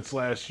defense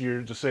last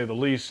year, to say the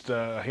least.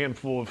 A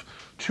handful of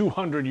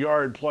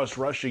 200-yard-plus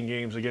rushing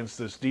games against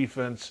this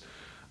defense.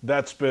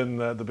 That's been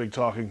the big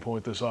talking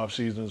point this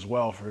offseason as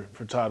well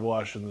for Todd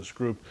Wash and this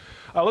group.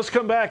 Let's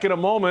come back in a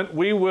moment.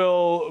 We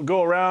will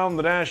go around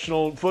the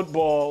National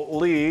Football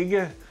League.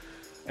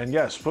 And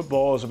yes,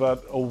 football is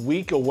about a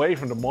week away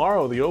from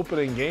tomorrow, the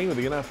opening game of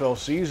the NFL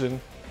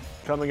season.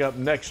 Coming up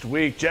next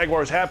week,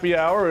 Jaguars Happy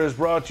Hour is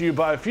brought to you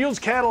by Fields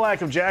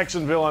Cadillac of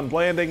Jacksonville on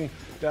Blanding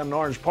down in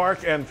Orange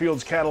Park, and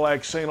Fields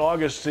Cadillac St.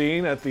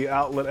 Augustine at the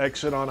outlet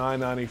exit on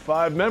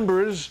I-95.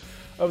 Members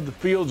of the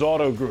Fields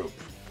Auto Group.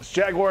 It's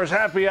Jaguars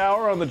Happy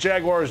Hour on the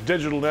Jaguars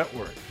Digital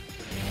Network.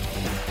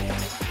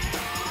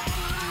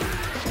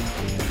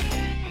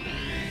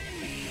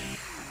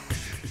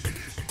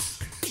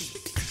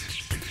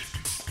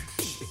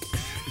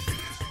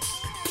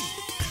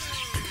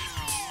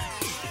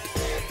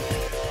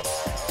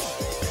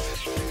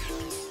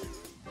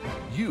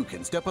 You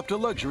can step up to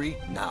luxury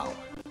now.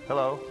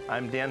 Hello,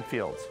 I'm Dan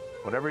Fields.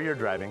 Whatever you're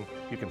driving,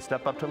 you can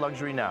step up to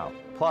luxury now.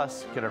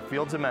 Plus, get our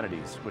Fields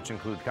amenities, which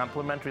include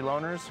complimentary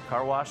loaners,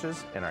 car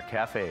washes, and our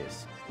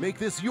cafes. Make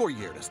this your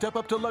year to step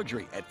up to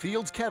luxury at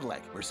Fields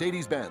Cadillac,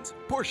 Mercedes-Benz,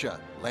 Porsche,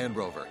 Land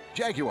Rover,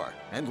 Jaguar,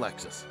 and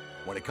Lexus.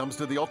 When it comes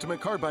to the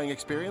ultimate car buying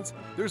experience,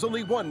 there's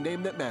only one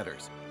name that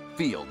matters: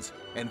 Fields.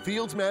 And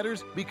Fields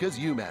matters because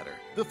you matter.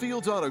 The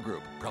Fields Auto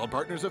Group, proud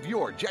partners of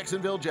your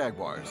Jacksonville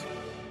Jaguars.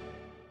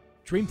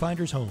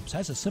 Dreamfinders Homes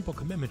has a simple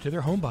commitment to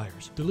their home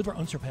buyers. Deliver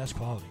unsurpassed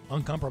quality,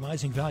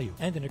 uncompromising value,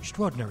 and an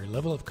extraordinary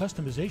level of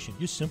customization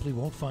you simply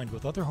won't find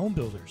with other home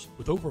builders.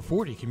 With over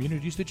 40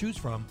 communities to choose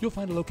from, you'll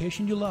find a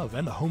location you love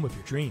and the home of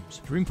your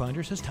dreams.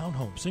 Dreamfinders has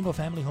townhomes,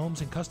 single-family homes,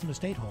 and custom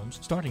estate homes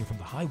starting from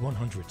the high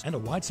 100s, and a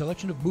wide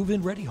selection of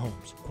move-in ready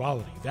homes.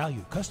 Quality,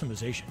 value,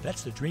 customization.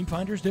 That's the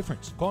Dreamfinders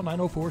difference. Call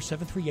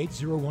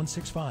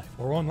 904-738-0165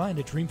 or online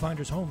at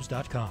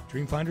dreamfindershomes.com.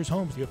 Dreamfinders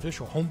Homes, the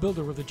official home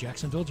builder of the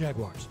Jacksonville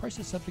Jaguars.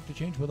 Prices subject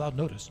to change without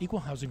notice. Equal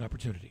housing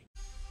opportunity.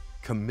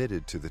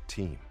 Committed to the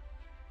team.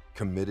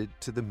 Committed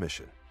to the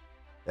mission.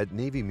 At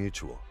Navy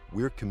Mutual,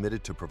 we're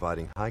committed to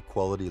providing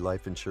high-quality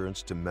life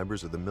insurance to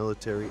members of the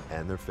military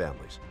and their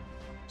families.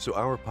 So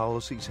our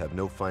policies have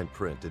no fine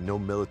print and no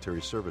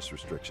military service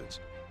restrictions.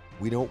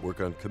 We don't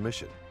work on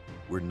commission.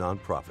 We're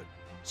nonprofit,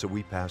 so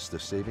we pass the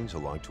savings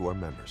along to our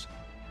members.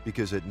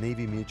 Because at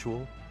Navy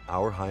Mutual,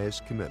 our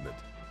highest commitment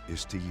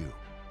is to you.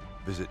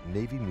 Visit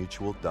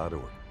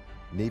NavyMutual.org.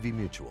 Navy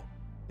Mutual,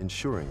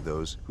 ensuring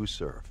those who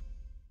serve.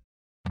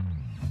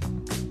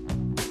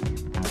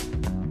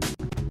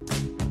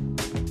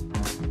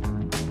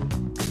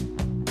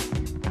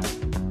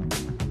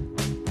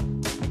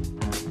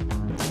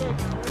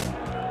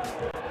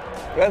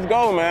 Let's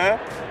go, man.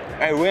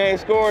 Hey, we ain't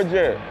scored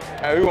yet.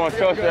 Hey, we want a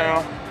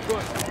touchdown.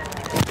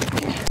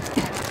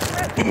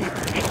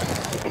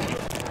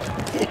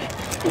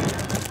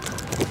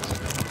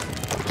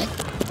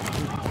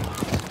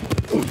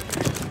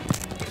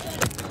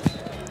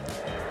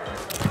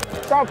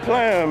 Stop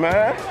playing,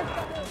 man.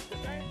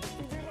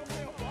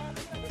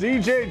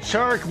 DJ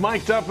Chark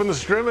mic'd up in the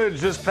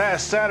scrimmage this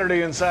past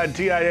Saturday inside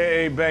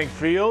TIAA Bank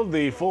Field.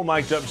 The full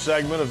mic'd up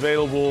segment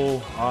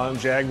available on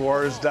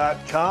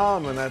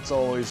Jaguars.com, and that's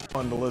always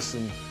fun to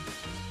listen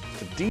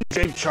to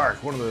DJ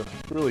Chark, one of the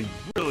really,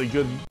 really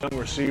good young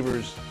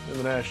receivers in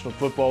the National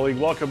Football League.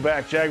 Welcome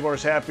back,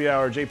 Jaguars Happy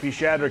Hour. JP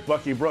Shadrick,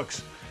 Bucky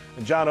Brooks,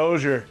 and John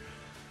Oehser.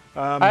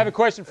 I have a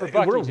question for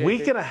Bucky. We're a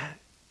week and a half.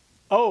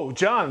 Oh,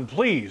 John,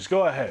 please,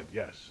 go ahead.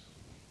 Yes.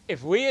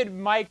 If we had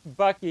mic'd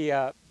Bucky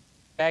up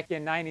back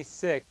in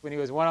 '96 when he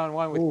was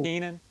one-on-one with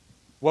Keenan,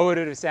 what would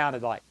it have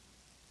sounded like?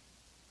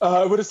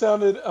 It would have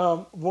sounded,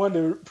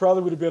 there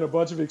probably would have been a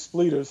bunch of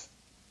expletives.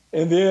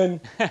 And then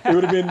it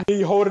would have been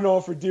me holding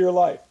on for dear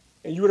life.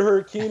 And you would have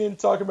heard Keenan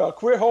talking about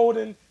quit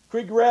holding,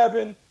 quit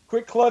grabbing,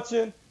 quit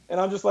clutching.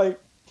 And I'm just like,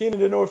 Keenan,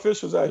 there are no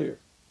officials out here.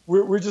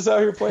 We're just out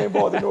here playing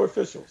ball. There are no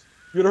officials.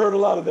 You'd have heard a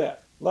lot of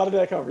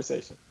that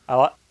conversation.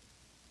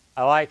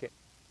 I like it.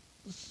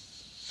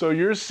 So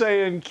you're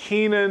saying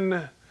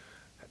Keenan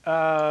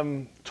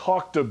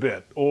talked a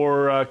bit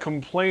or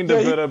complained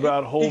a bit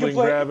about holding,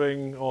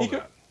 grabbing, all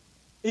that?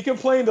 He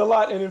complained a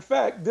lot. And, in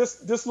fact,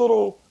 this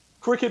little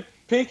cricket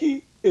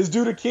pinky is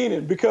due to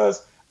Keenan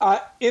because I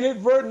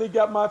inadvertently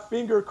got my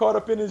finger caught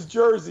up in his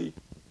jersey,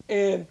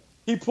 and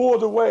he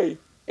pulled away,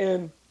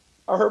 and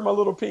I hurt my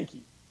little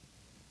pinky.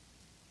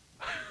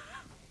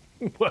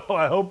 Well,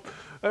 I hope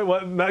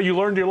now you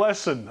learned your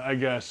lesson, I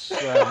guess.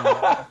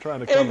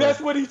 Trying to and that's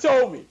what he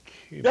told me.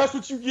 Keenan. That's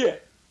what you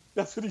get.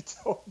 That's what he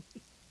told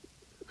me.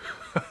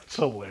 That's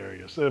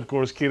hilarious. And, of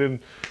course,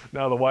 Keenan,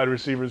 now the wide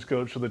receivers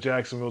coach for the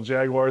Jacksonville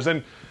Jaguars.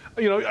 And,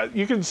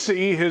 you can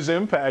see his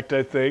impact,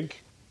 I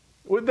think,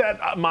 with that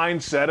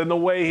mindset and the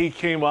way he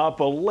came up,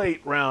 a late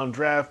round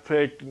draft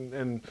pick,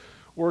 and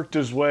worked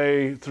his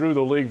way through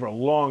the league for a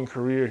long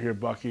career here,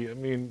 Bucky. I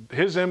mean,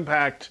 his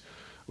impact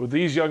with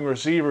these young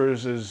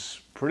receivers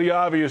is pretty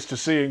obvious to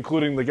see,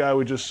 including the guy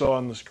we just saw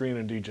on the screen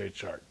in DJ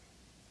Chark.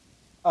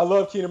 I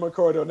love Keenan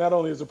McCardell, not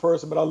only as a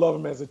person, but I love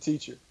him as a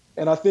teacher.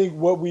 And I think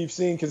what we've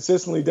seen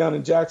consistently down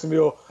in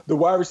Jacksonville, the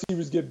wide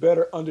receivers get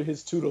better under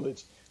his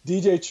tutelage.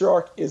 DJ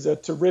Chark is a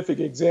terrific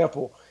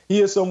example.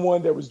 He is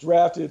someone that was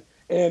drafted,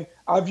 and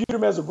I viewed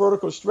him as a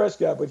vertical stretch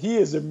guy, but he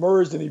has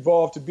emerged and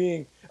evolved to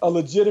being a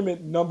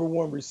legitimate number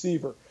one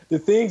receiver. The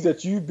things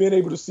that you've been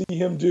able to see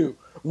him do,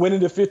 winning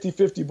the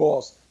 50-50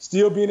 balls,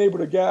 still being able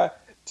to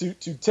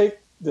take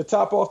the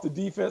top off the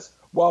defense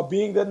while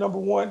being that number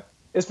one,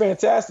 is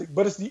fantastic.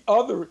 But it's the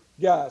other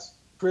guys,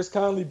 Chris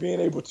Conley being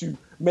able to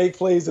make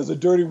plays as a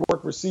dirty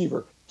work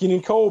receiver,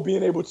 Kenan Cole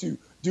being able to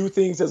do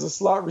things as a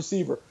slot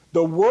receiver,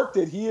 the work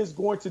that he is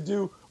going to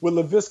do with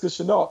Laviska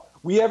Shenault.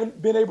 We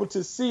haven't been able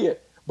to see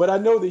it, but I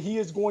know that he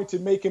is going to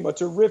make him a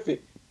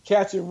terrific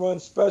catch and run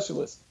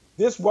specialist.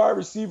 This wide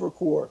receiver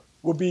core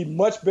will be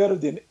much better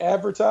than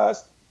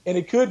advertised, and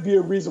it could be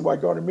a reason why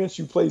Gardner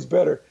Minshew plays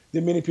better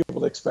than many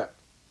people expect.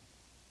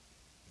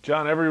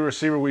 John, every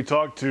receiver we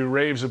talk to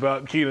raves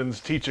about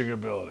Keenan's teaching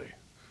ability.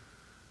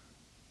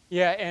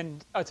 Yeah,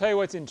 and I'll tell you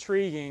what's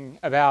intriguing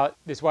about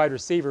this wide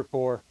receiver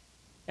core,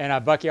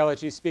 and Bucky, I'll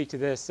let you speak to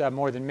this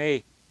more than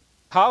me.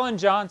 Colin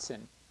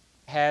Johnson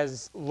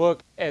has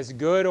looked as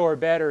good or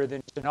better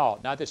than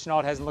Shenault. Not that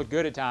Shenault hasn't looked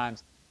good at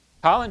times.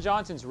 Colin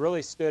Johnson's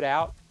really stood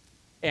out,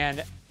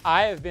 and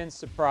I have been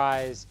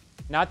surprised,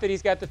 not that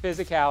he's got the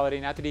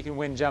physicality, not that he can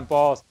win jump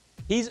balls.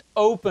 He's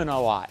open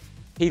a lot.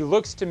 He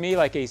looks to me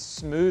like a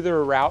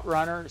smoother route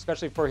runner,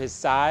 especially for his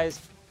size,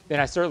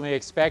 than I certainly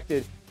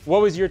expected.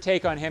 What was your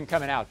take on him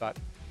coming out, Buck?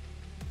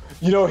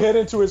 You know,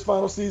 heading into his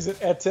final season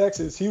at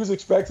Texas, he was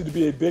expected to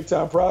be a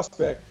big-time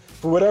prospect.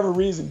 For whatever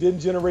reason,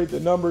 didn't generate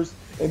the numbers.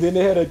 And then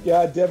they had a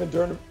guy, Devin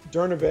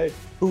Duvernay,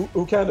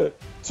 who kind of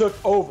took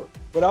over.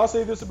 But I'll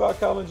say this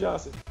about Colin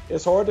Johnson.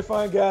 It's hard to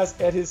find guys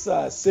at his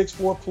size,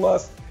 6'4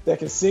 plus, that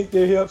can sink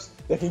their hips,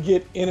 that can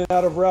get in and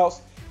out of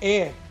routes,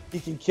 and he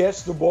can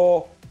catch the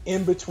ball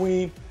in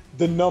between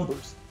the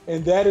numbers.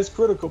 And that is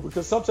critical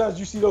because sometimes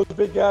you see those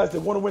big guys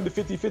that want to win the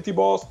 50-50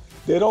 balls.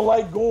 They don't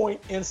like going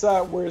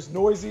inside where it's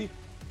noisy.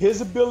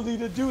 His ability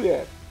to do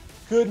that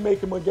could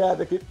make him a guy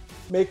that could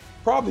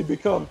probably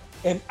become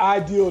an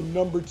ideal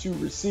number 2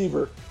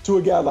 receiver to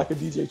a guy like a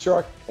DJ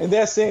Chark. And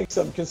that's saying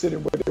something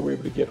considering where they were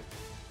able to get him.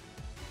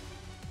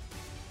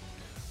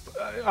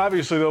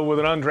 Obviously, though, with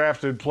an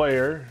undrafted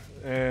player,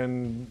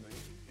 and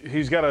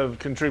he's got to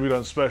contribute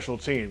on special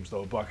teams,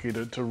 though, Bucky,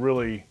 to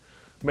really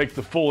make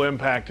the full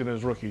impact in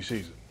his rookie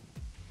season.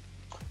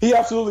 He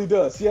absolutely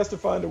does. He has to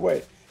find a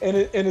way. And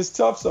it's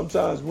tough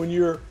sometimes when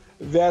you're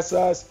that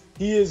size.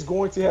 He is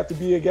going to have to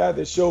be a guy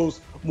that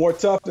shows more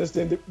toughness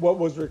than what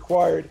was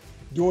required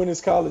during his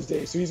college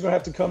days. So he's going to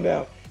have to come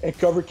down and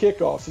cover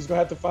kickoffs. He's going to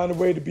have to find a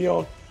way to be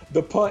on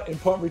the punt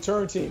and punt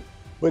return team.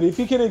 But if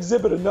he can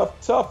exhibit enough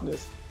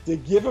toughness to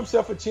give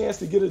himself a chance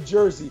to get a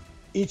jersey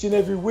each and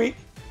every week,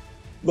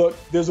 look,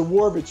 there's a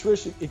war of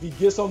attrition. If he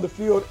gets on the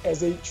field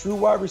as a true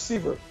wide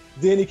receiver,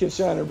 then he can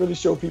shine and really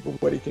show people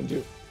what he can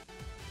do.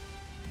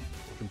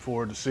 Looking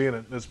forward to seeing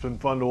it. It's been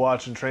fun to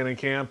watch in training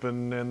camp,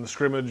 and the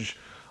scrimmage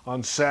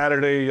on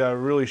Saturday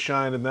really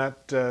shined in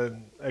that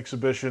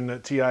exhibition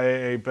at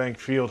TIAA Bank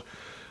Field.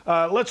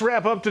 Let's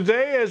wrap up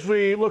today as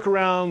we look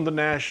around the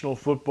National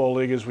Football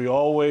League, as we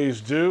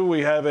always do.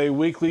 We have a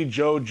weekly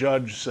Joe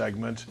Judge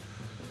segment.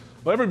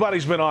 Well,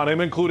 everybody's been on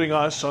him, including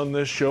us on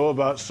this show,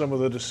 about some of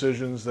the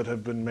decisions that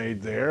have been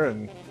made there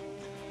and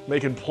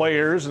making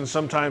players and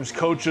sometimes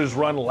coaches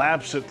run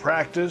laps at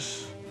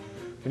practice.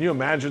 Can you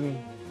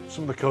imagine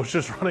some of the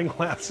coaches running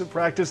laps at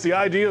practice? The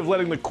idea of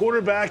letting the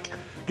quarterback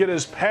get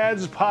his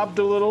pads popped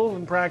a little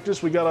in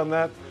practice. We got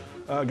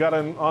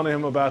on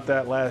him about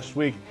that last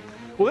week.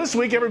 Well, this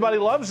week everybody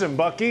loves him,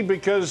 Bucky,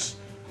 because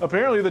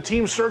apparently the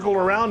team circled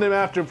around him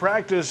after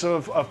practice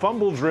of a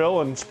fumble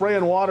drill and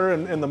spraying water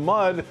in the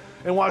mud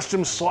and watched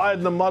him slide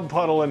in the mud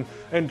puddle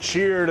and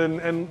cheered,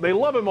 and they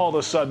love him all of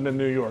a sudden in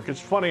New York. It's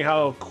funny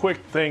how quick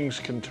things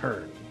can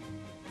turn.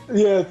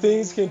 Yeah,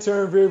 things can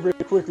turn very, very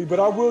quickly, but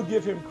I will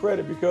give him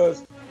credit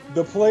because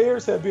the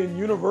players have been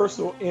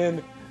universal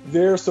in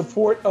their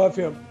support of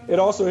him. It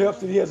also helps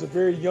that he has a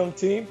very young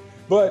team,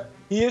 but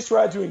he has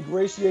tried to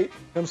ingratiate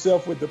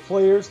himself with the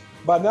players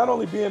by not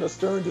only being a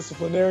stern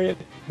disciplinarian,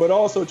 but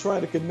also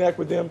trying to connect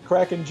with them,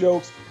 cracking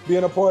jokes,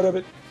 being a part of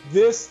it.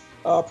 This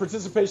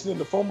participation in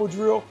the fumble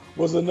drill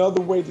was another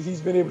way that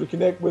he's been able to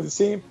connect with the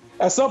team.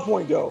 At some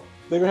point, though,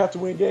 they're going to have to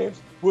win games.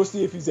 We'll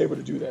see if he's able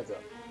to do that, though.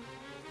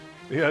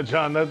 Yeah,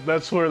 John,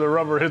 that's where the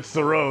rubber hits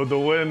the road, the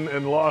win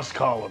and loss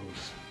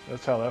columns.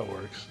 That's how that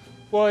works.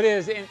 Well, it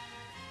is. And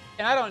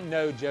I don't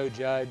know Joe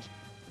Judge,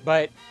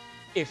 but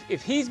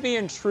if he's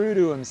being true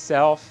to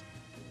himself,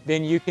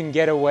 then you can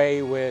get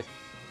away with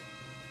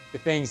the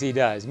things he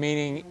does.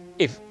 Meaning,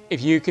 if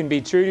you can be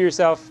true to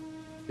yourself,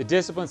 the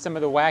discipline, some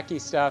of the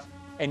wacky stuff,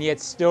 and yet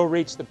still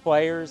reach the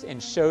players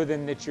and show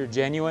them that you're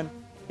genuine.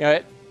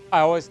 I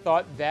always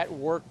thought that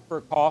worked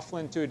for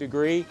Coughlin to a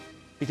degree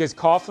because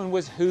Coughlin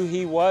was who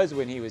he was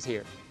when he was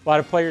here. A lot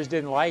of players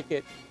didn't like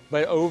it,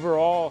 but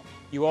overall,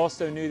 you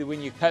also knew that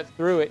when you cut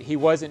through it, he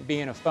wasn't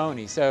being a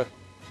phony. So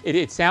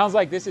it sounds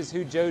like this is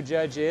who Joe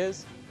Judge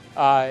is,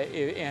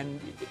 and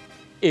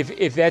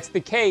if that's the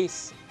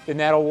case, then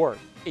that'll work.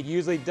 It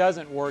usually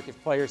doesn't work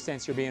if players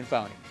sense you're being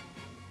phony.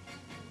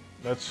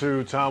 That's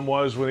who Tom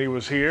was when he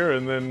was here,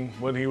 and then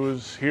when he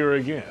was here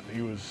again,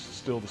 he was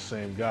still the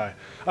same guy.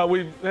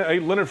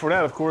 Leonard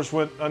Fournette, of course,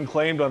 went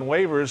unclaimed on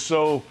waivers.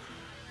 So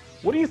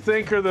what do you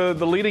think are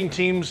the leading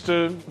teams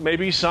to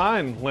maybe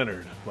sign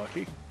Leonard,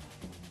 Bucky?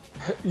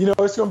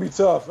 It's going to be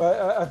tough.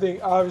 I think,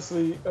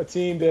 obviously, a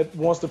team that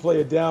wants to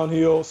play a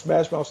downhill,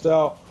 smash mouth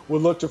style will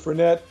look to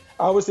Fournette.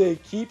 I would say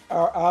keep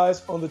our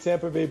eyes on the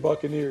Tampa Bay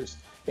Buccaneers.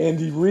 And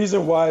the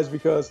reason why is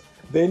because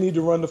they need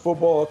to run the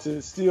football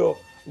to still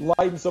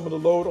lighten some of the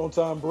load on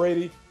Tom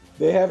Brady.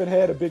 They haven't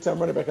had a big-time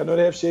running back. I know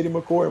they have Shady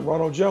McCoy and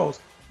Ronald Jones,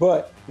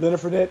 but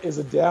Leonard Fournette is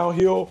a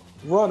downhill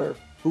runner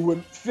who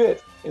would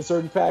fit in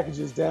certain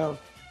packages down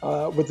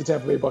with the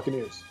Tampa Bay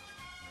Buccaneers.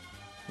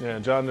 Yeah,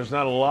 John, there's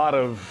not a lot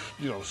of,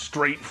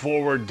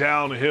 straightforward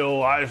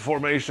downhill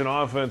I-formation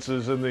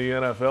offenses in the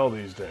NFL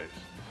these days.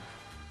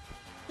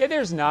 Yeah,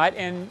 there's not.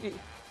 And,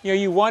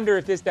 you wonder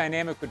if this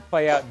dynamic would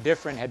play out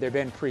different had there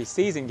been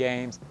preseason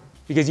games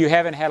because you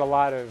haven't had a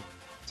lot of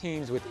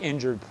teams with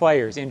injured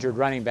players, injured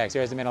running backs.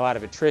 There hasn't been a lot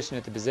of attrition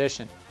at the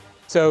position.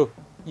 So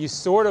you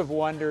sort of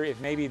wonder if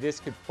maybe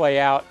this could play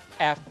out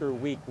after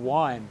week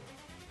 1.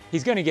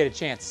 He's going to get a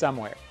chance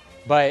somewhere.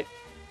 But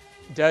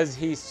does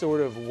he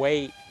sort of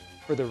wait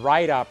for the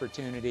right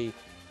opportunity,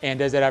 and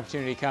does that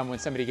opportunity come when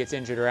somebody gets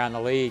injured around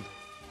the league?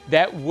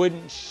 That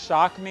wouldn't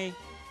shock me.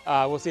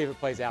 We'll see if it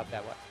plays out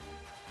that way.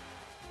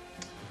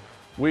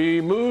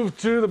 We move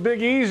to the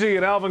Big Easy,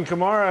 and Alvin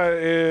Kamara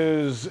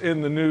is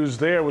in the news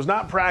there. Was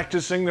not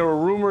practicing. There were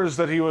rumors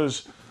that he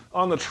was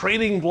on the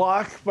trading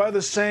block by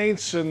the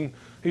Saints, and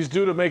he's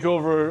due to make a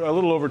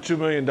little over $2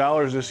 million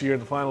this year,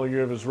 the final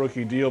year of his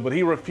rookie deal. But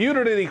he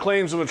refuted any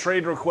claims of a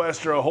trade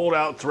request or a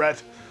holdout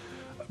threat.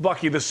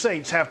 Bucky, the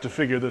Saints have to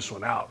figure this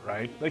one out,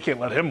 right? They can't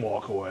let him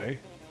walk away.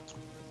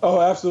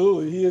 Oh,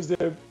 absolutely. He is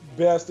their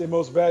best and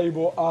most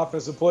valuable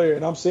offensive player.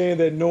 And I'm saying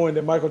that knowing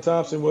that Michael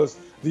Thompson was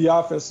the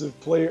offensive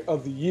player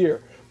of the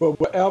year. But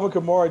what Alvin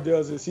Kamara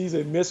does is he's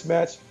a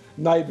mismatch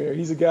nightmare.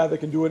 He's a guy that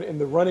can do it in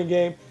the running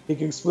game. He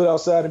can split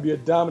outside and be a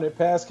dominant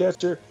pass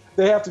catcher.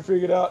 They have to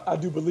figure it out. I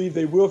do believe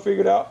they will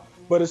figure it out.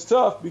 But it's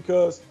tough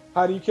because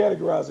how do you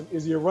categorize him?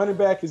 Is he a running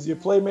back? Is he a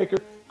playmaker?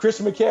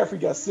 Christian McCaffrey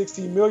got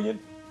 $16 million.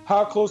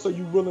 How close are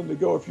you willing to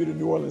go if you're the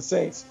New Orleans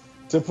Saints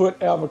to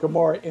put Alvin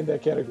Kamara in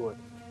that category?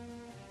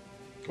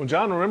 Well,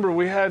 John, remember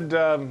we had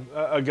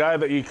a guy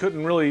that you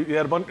couldn't really. You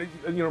had a bunch.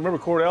 Remember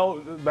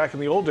Cordell back in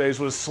the old days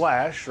was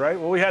Slash, right?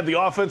 Well, we had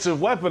the offensive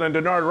weapon in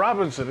Denard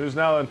Robinson, who's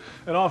now an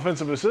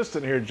offensive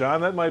assistant here.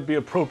 John, that might be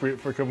appropriate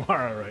for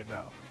Kamara right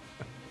now.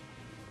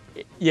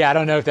 Yeah, I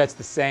don't know if that's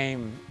the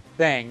same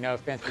thing. No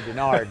offense to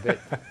Denard, but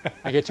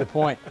I get your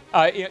point.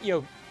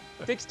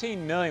 $16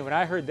 million. When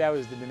I heard that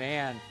was the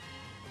demand,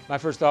 my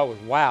first thought was,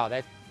 wow,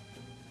 that's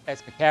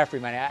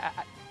McCaffrey money.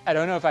 I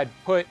don't know if I'd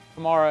put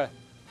Kamara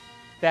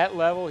that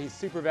level. He's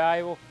super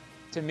valuable.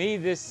 To me,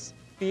 this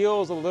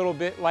feels a little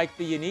bit like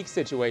the unique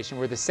situation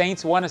where the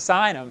Saints want to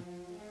sign him,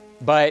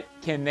 but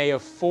can they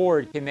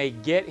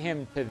get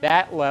him to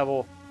that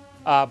level?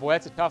 Boy,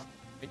 that's a tough,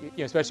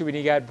 especially when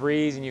you got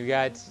Breeze and you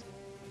had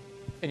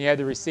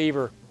the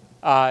receiver.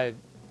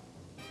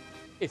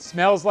 It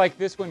smells like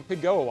this one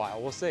could go a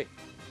while. We'll see.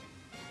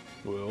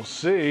 We'll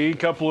see. A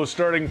couple of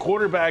starting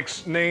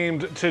quarterbacks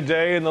named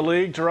today in the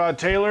league. Tyrod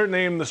Taylor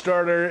named the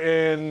starter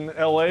in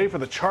L.A. for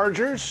the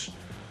Chargers.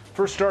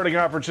 First starting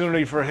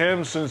opportunity for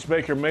him since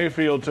Baker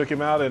Mayfield took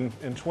him out in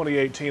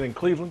 2018 in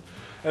Cleveland.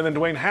 And then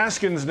Dwayne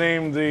Haskins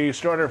named the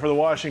starter for the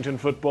Washington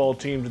football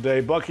team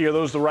today. Bucky, are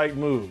those the right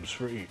moves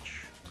for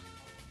each?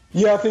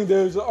 Yeah, I think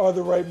those are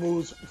the right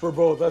moves for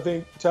both. I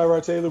think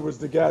Tyrod Taylor was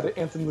the guy that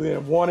Anthony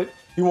Lynn wanted.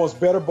 He wants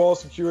better ball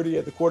security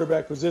at the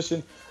quarterback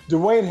position.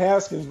 Dwayne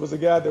Haskins was a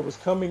guy that was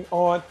coming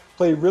on,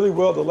 played really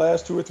well the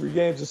last 2 or 3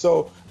 games. And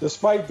so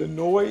despite the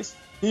noise,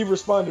 he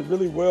responded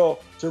really well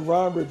to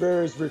Ron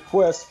Rivera's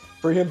request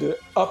for him to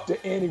up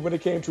the ante when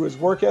it came to his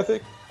work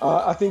ethic.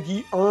 I think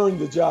he earned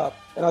the job,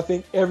 and I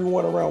think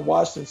everyone around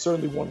Washington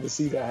certainly wanted to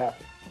see that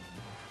happen.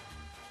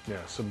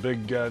 Yeah, some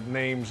big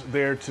names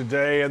there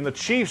today. And the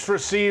Chiefs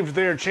received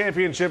their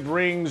championship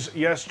rings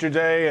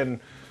yesterday. And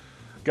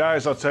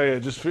guys, I'll tell you,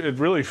 it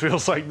really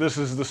feels like this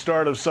is the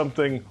start of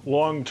something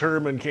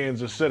long-term in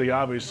Kansas City.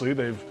 Obviously,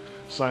 they've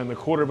signed the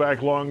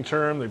quarterback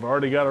long-term. They've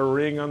already got a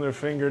ring on their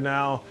finger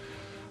now.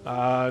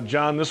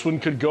 John, this one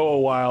could go a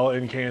while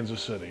in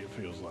Kansas City, it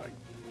feels like.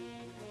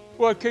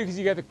 Well, it could because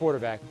you got the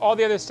quarterback. All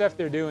the other stuff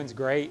they're doing is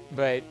great,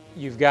 but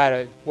you've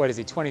got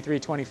 23,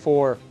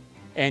 24,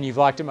 and you've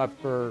locked him up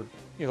for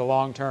the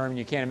long term.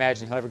 You can't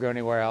imagine he'll ever go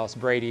anywhere else.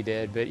 Brady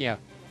did, but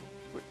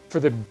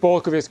for the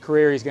bulk of his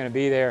career, he's going to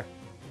be there.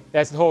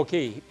 That's the whole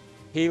key.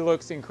 he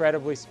looks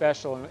incredibly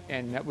special,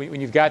 and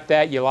when you've got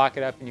that, you lock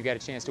it up and you've got a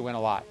chance to win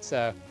a lot.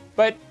 So,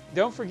 but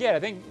don't forget, I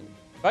think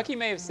Bucky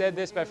may have said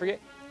this, but I forget,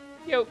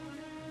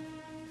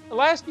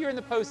 last year in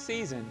the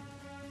postseason,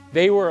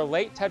 they were a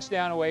late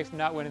touchdown away from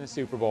not winning the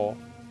Super Bowl.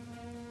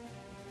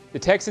 The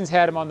Texans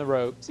had them on the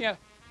ropes.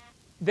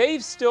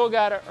 They've still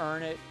got to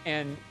earn it,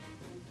 and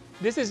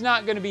this is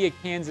not going to be a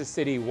Kansas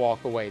City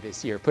walk-away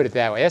this year, put it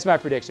that way. That's my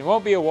prediction. It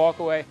won't be a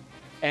walk-away,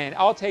 and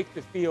I'll take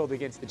the field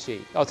against the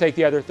Chiefs. I'll take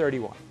the other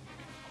 31.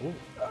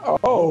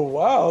 Oh,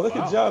 wow. Look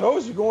at John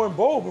Oehser going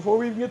bold before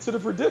we even get to the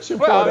prediction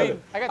part of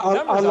it. I got the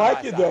numbers I like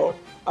on it, my though. side.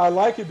 I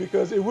like it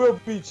because it will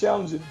be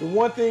challenging. The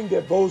one thing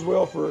that bodes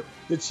well for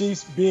the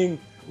Chiefs being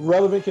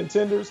relevant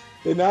contenders,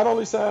 they not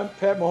only signed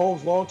Pat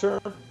Mahomes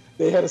long-term,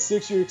 they had a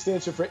 6-year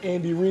extension for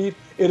Andy Reid.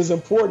 It is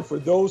important for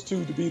those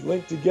two to be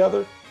linked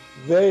together.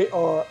 They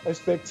are a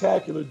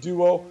spectacular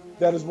duo.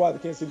 That is why the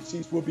Kansas City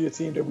Chiefs will be a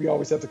team that we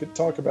always have to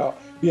talk about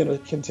being a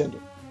contender.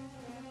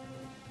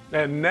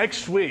 And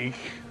next week,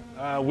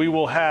 we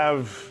will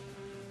have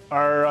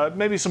our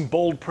maybe some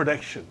bold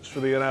predictions for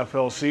the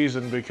NFL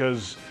season,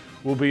 because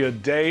we'll be a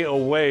day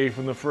away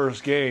from the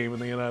first game in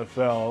the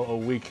NFL, a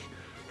week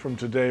from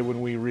today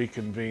when we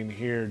reconvene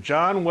here.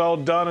 John, well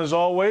done as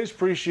always.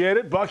 Appreciate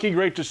it. Bucky,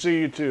 great to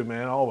see you too,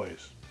 man,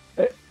 always.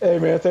 Hey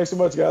man, thanks so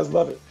much, guys.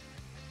 Love it.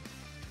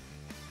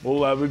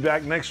 We'll be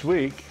back next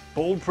week.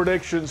 Bold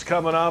predictions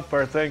coming up.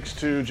 Our thanks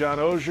to John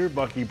Oehser,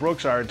 Bucky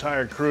Brooks, our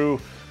entire crew.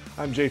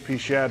 I'm JP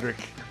Shadrick.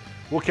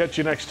 We'll catch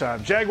you next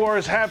time.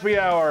 Jaguars Happy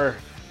Hour,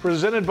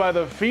 presented by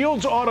the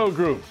Fields Auto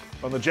Group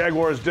on the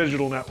Jaguars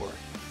Digital Network.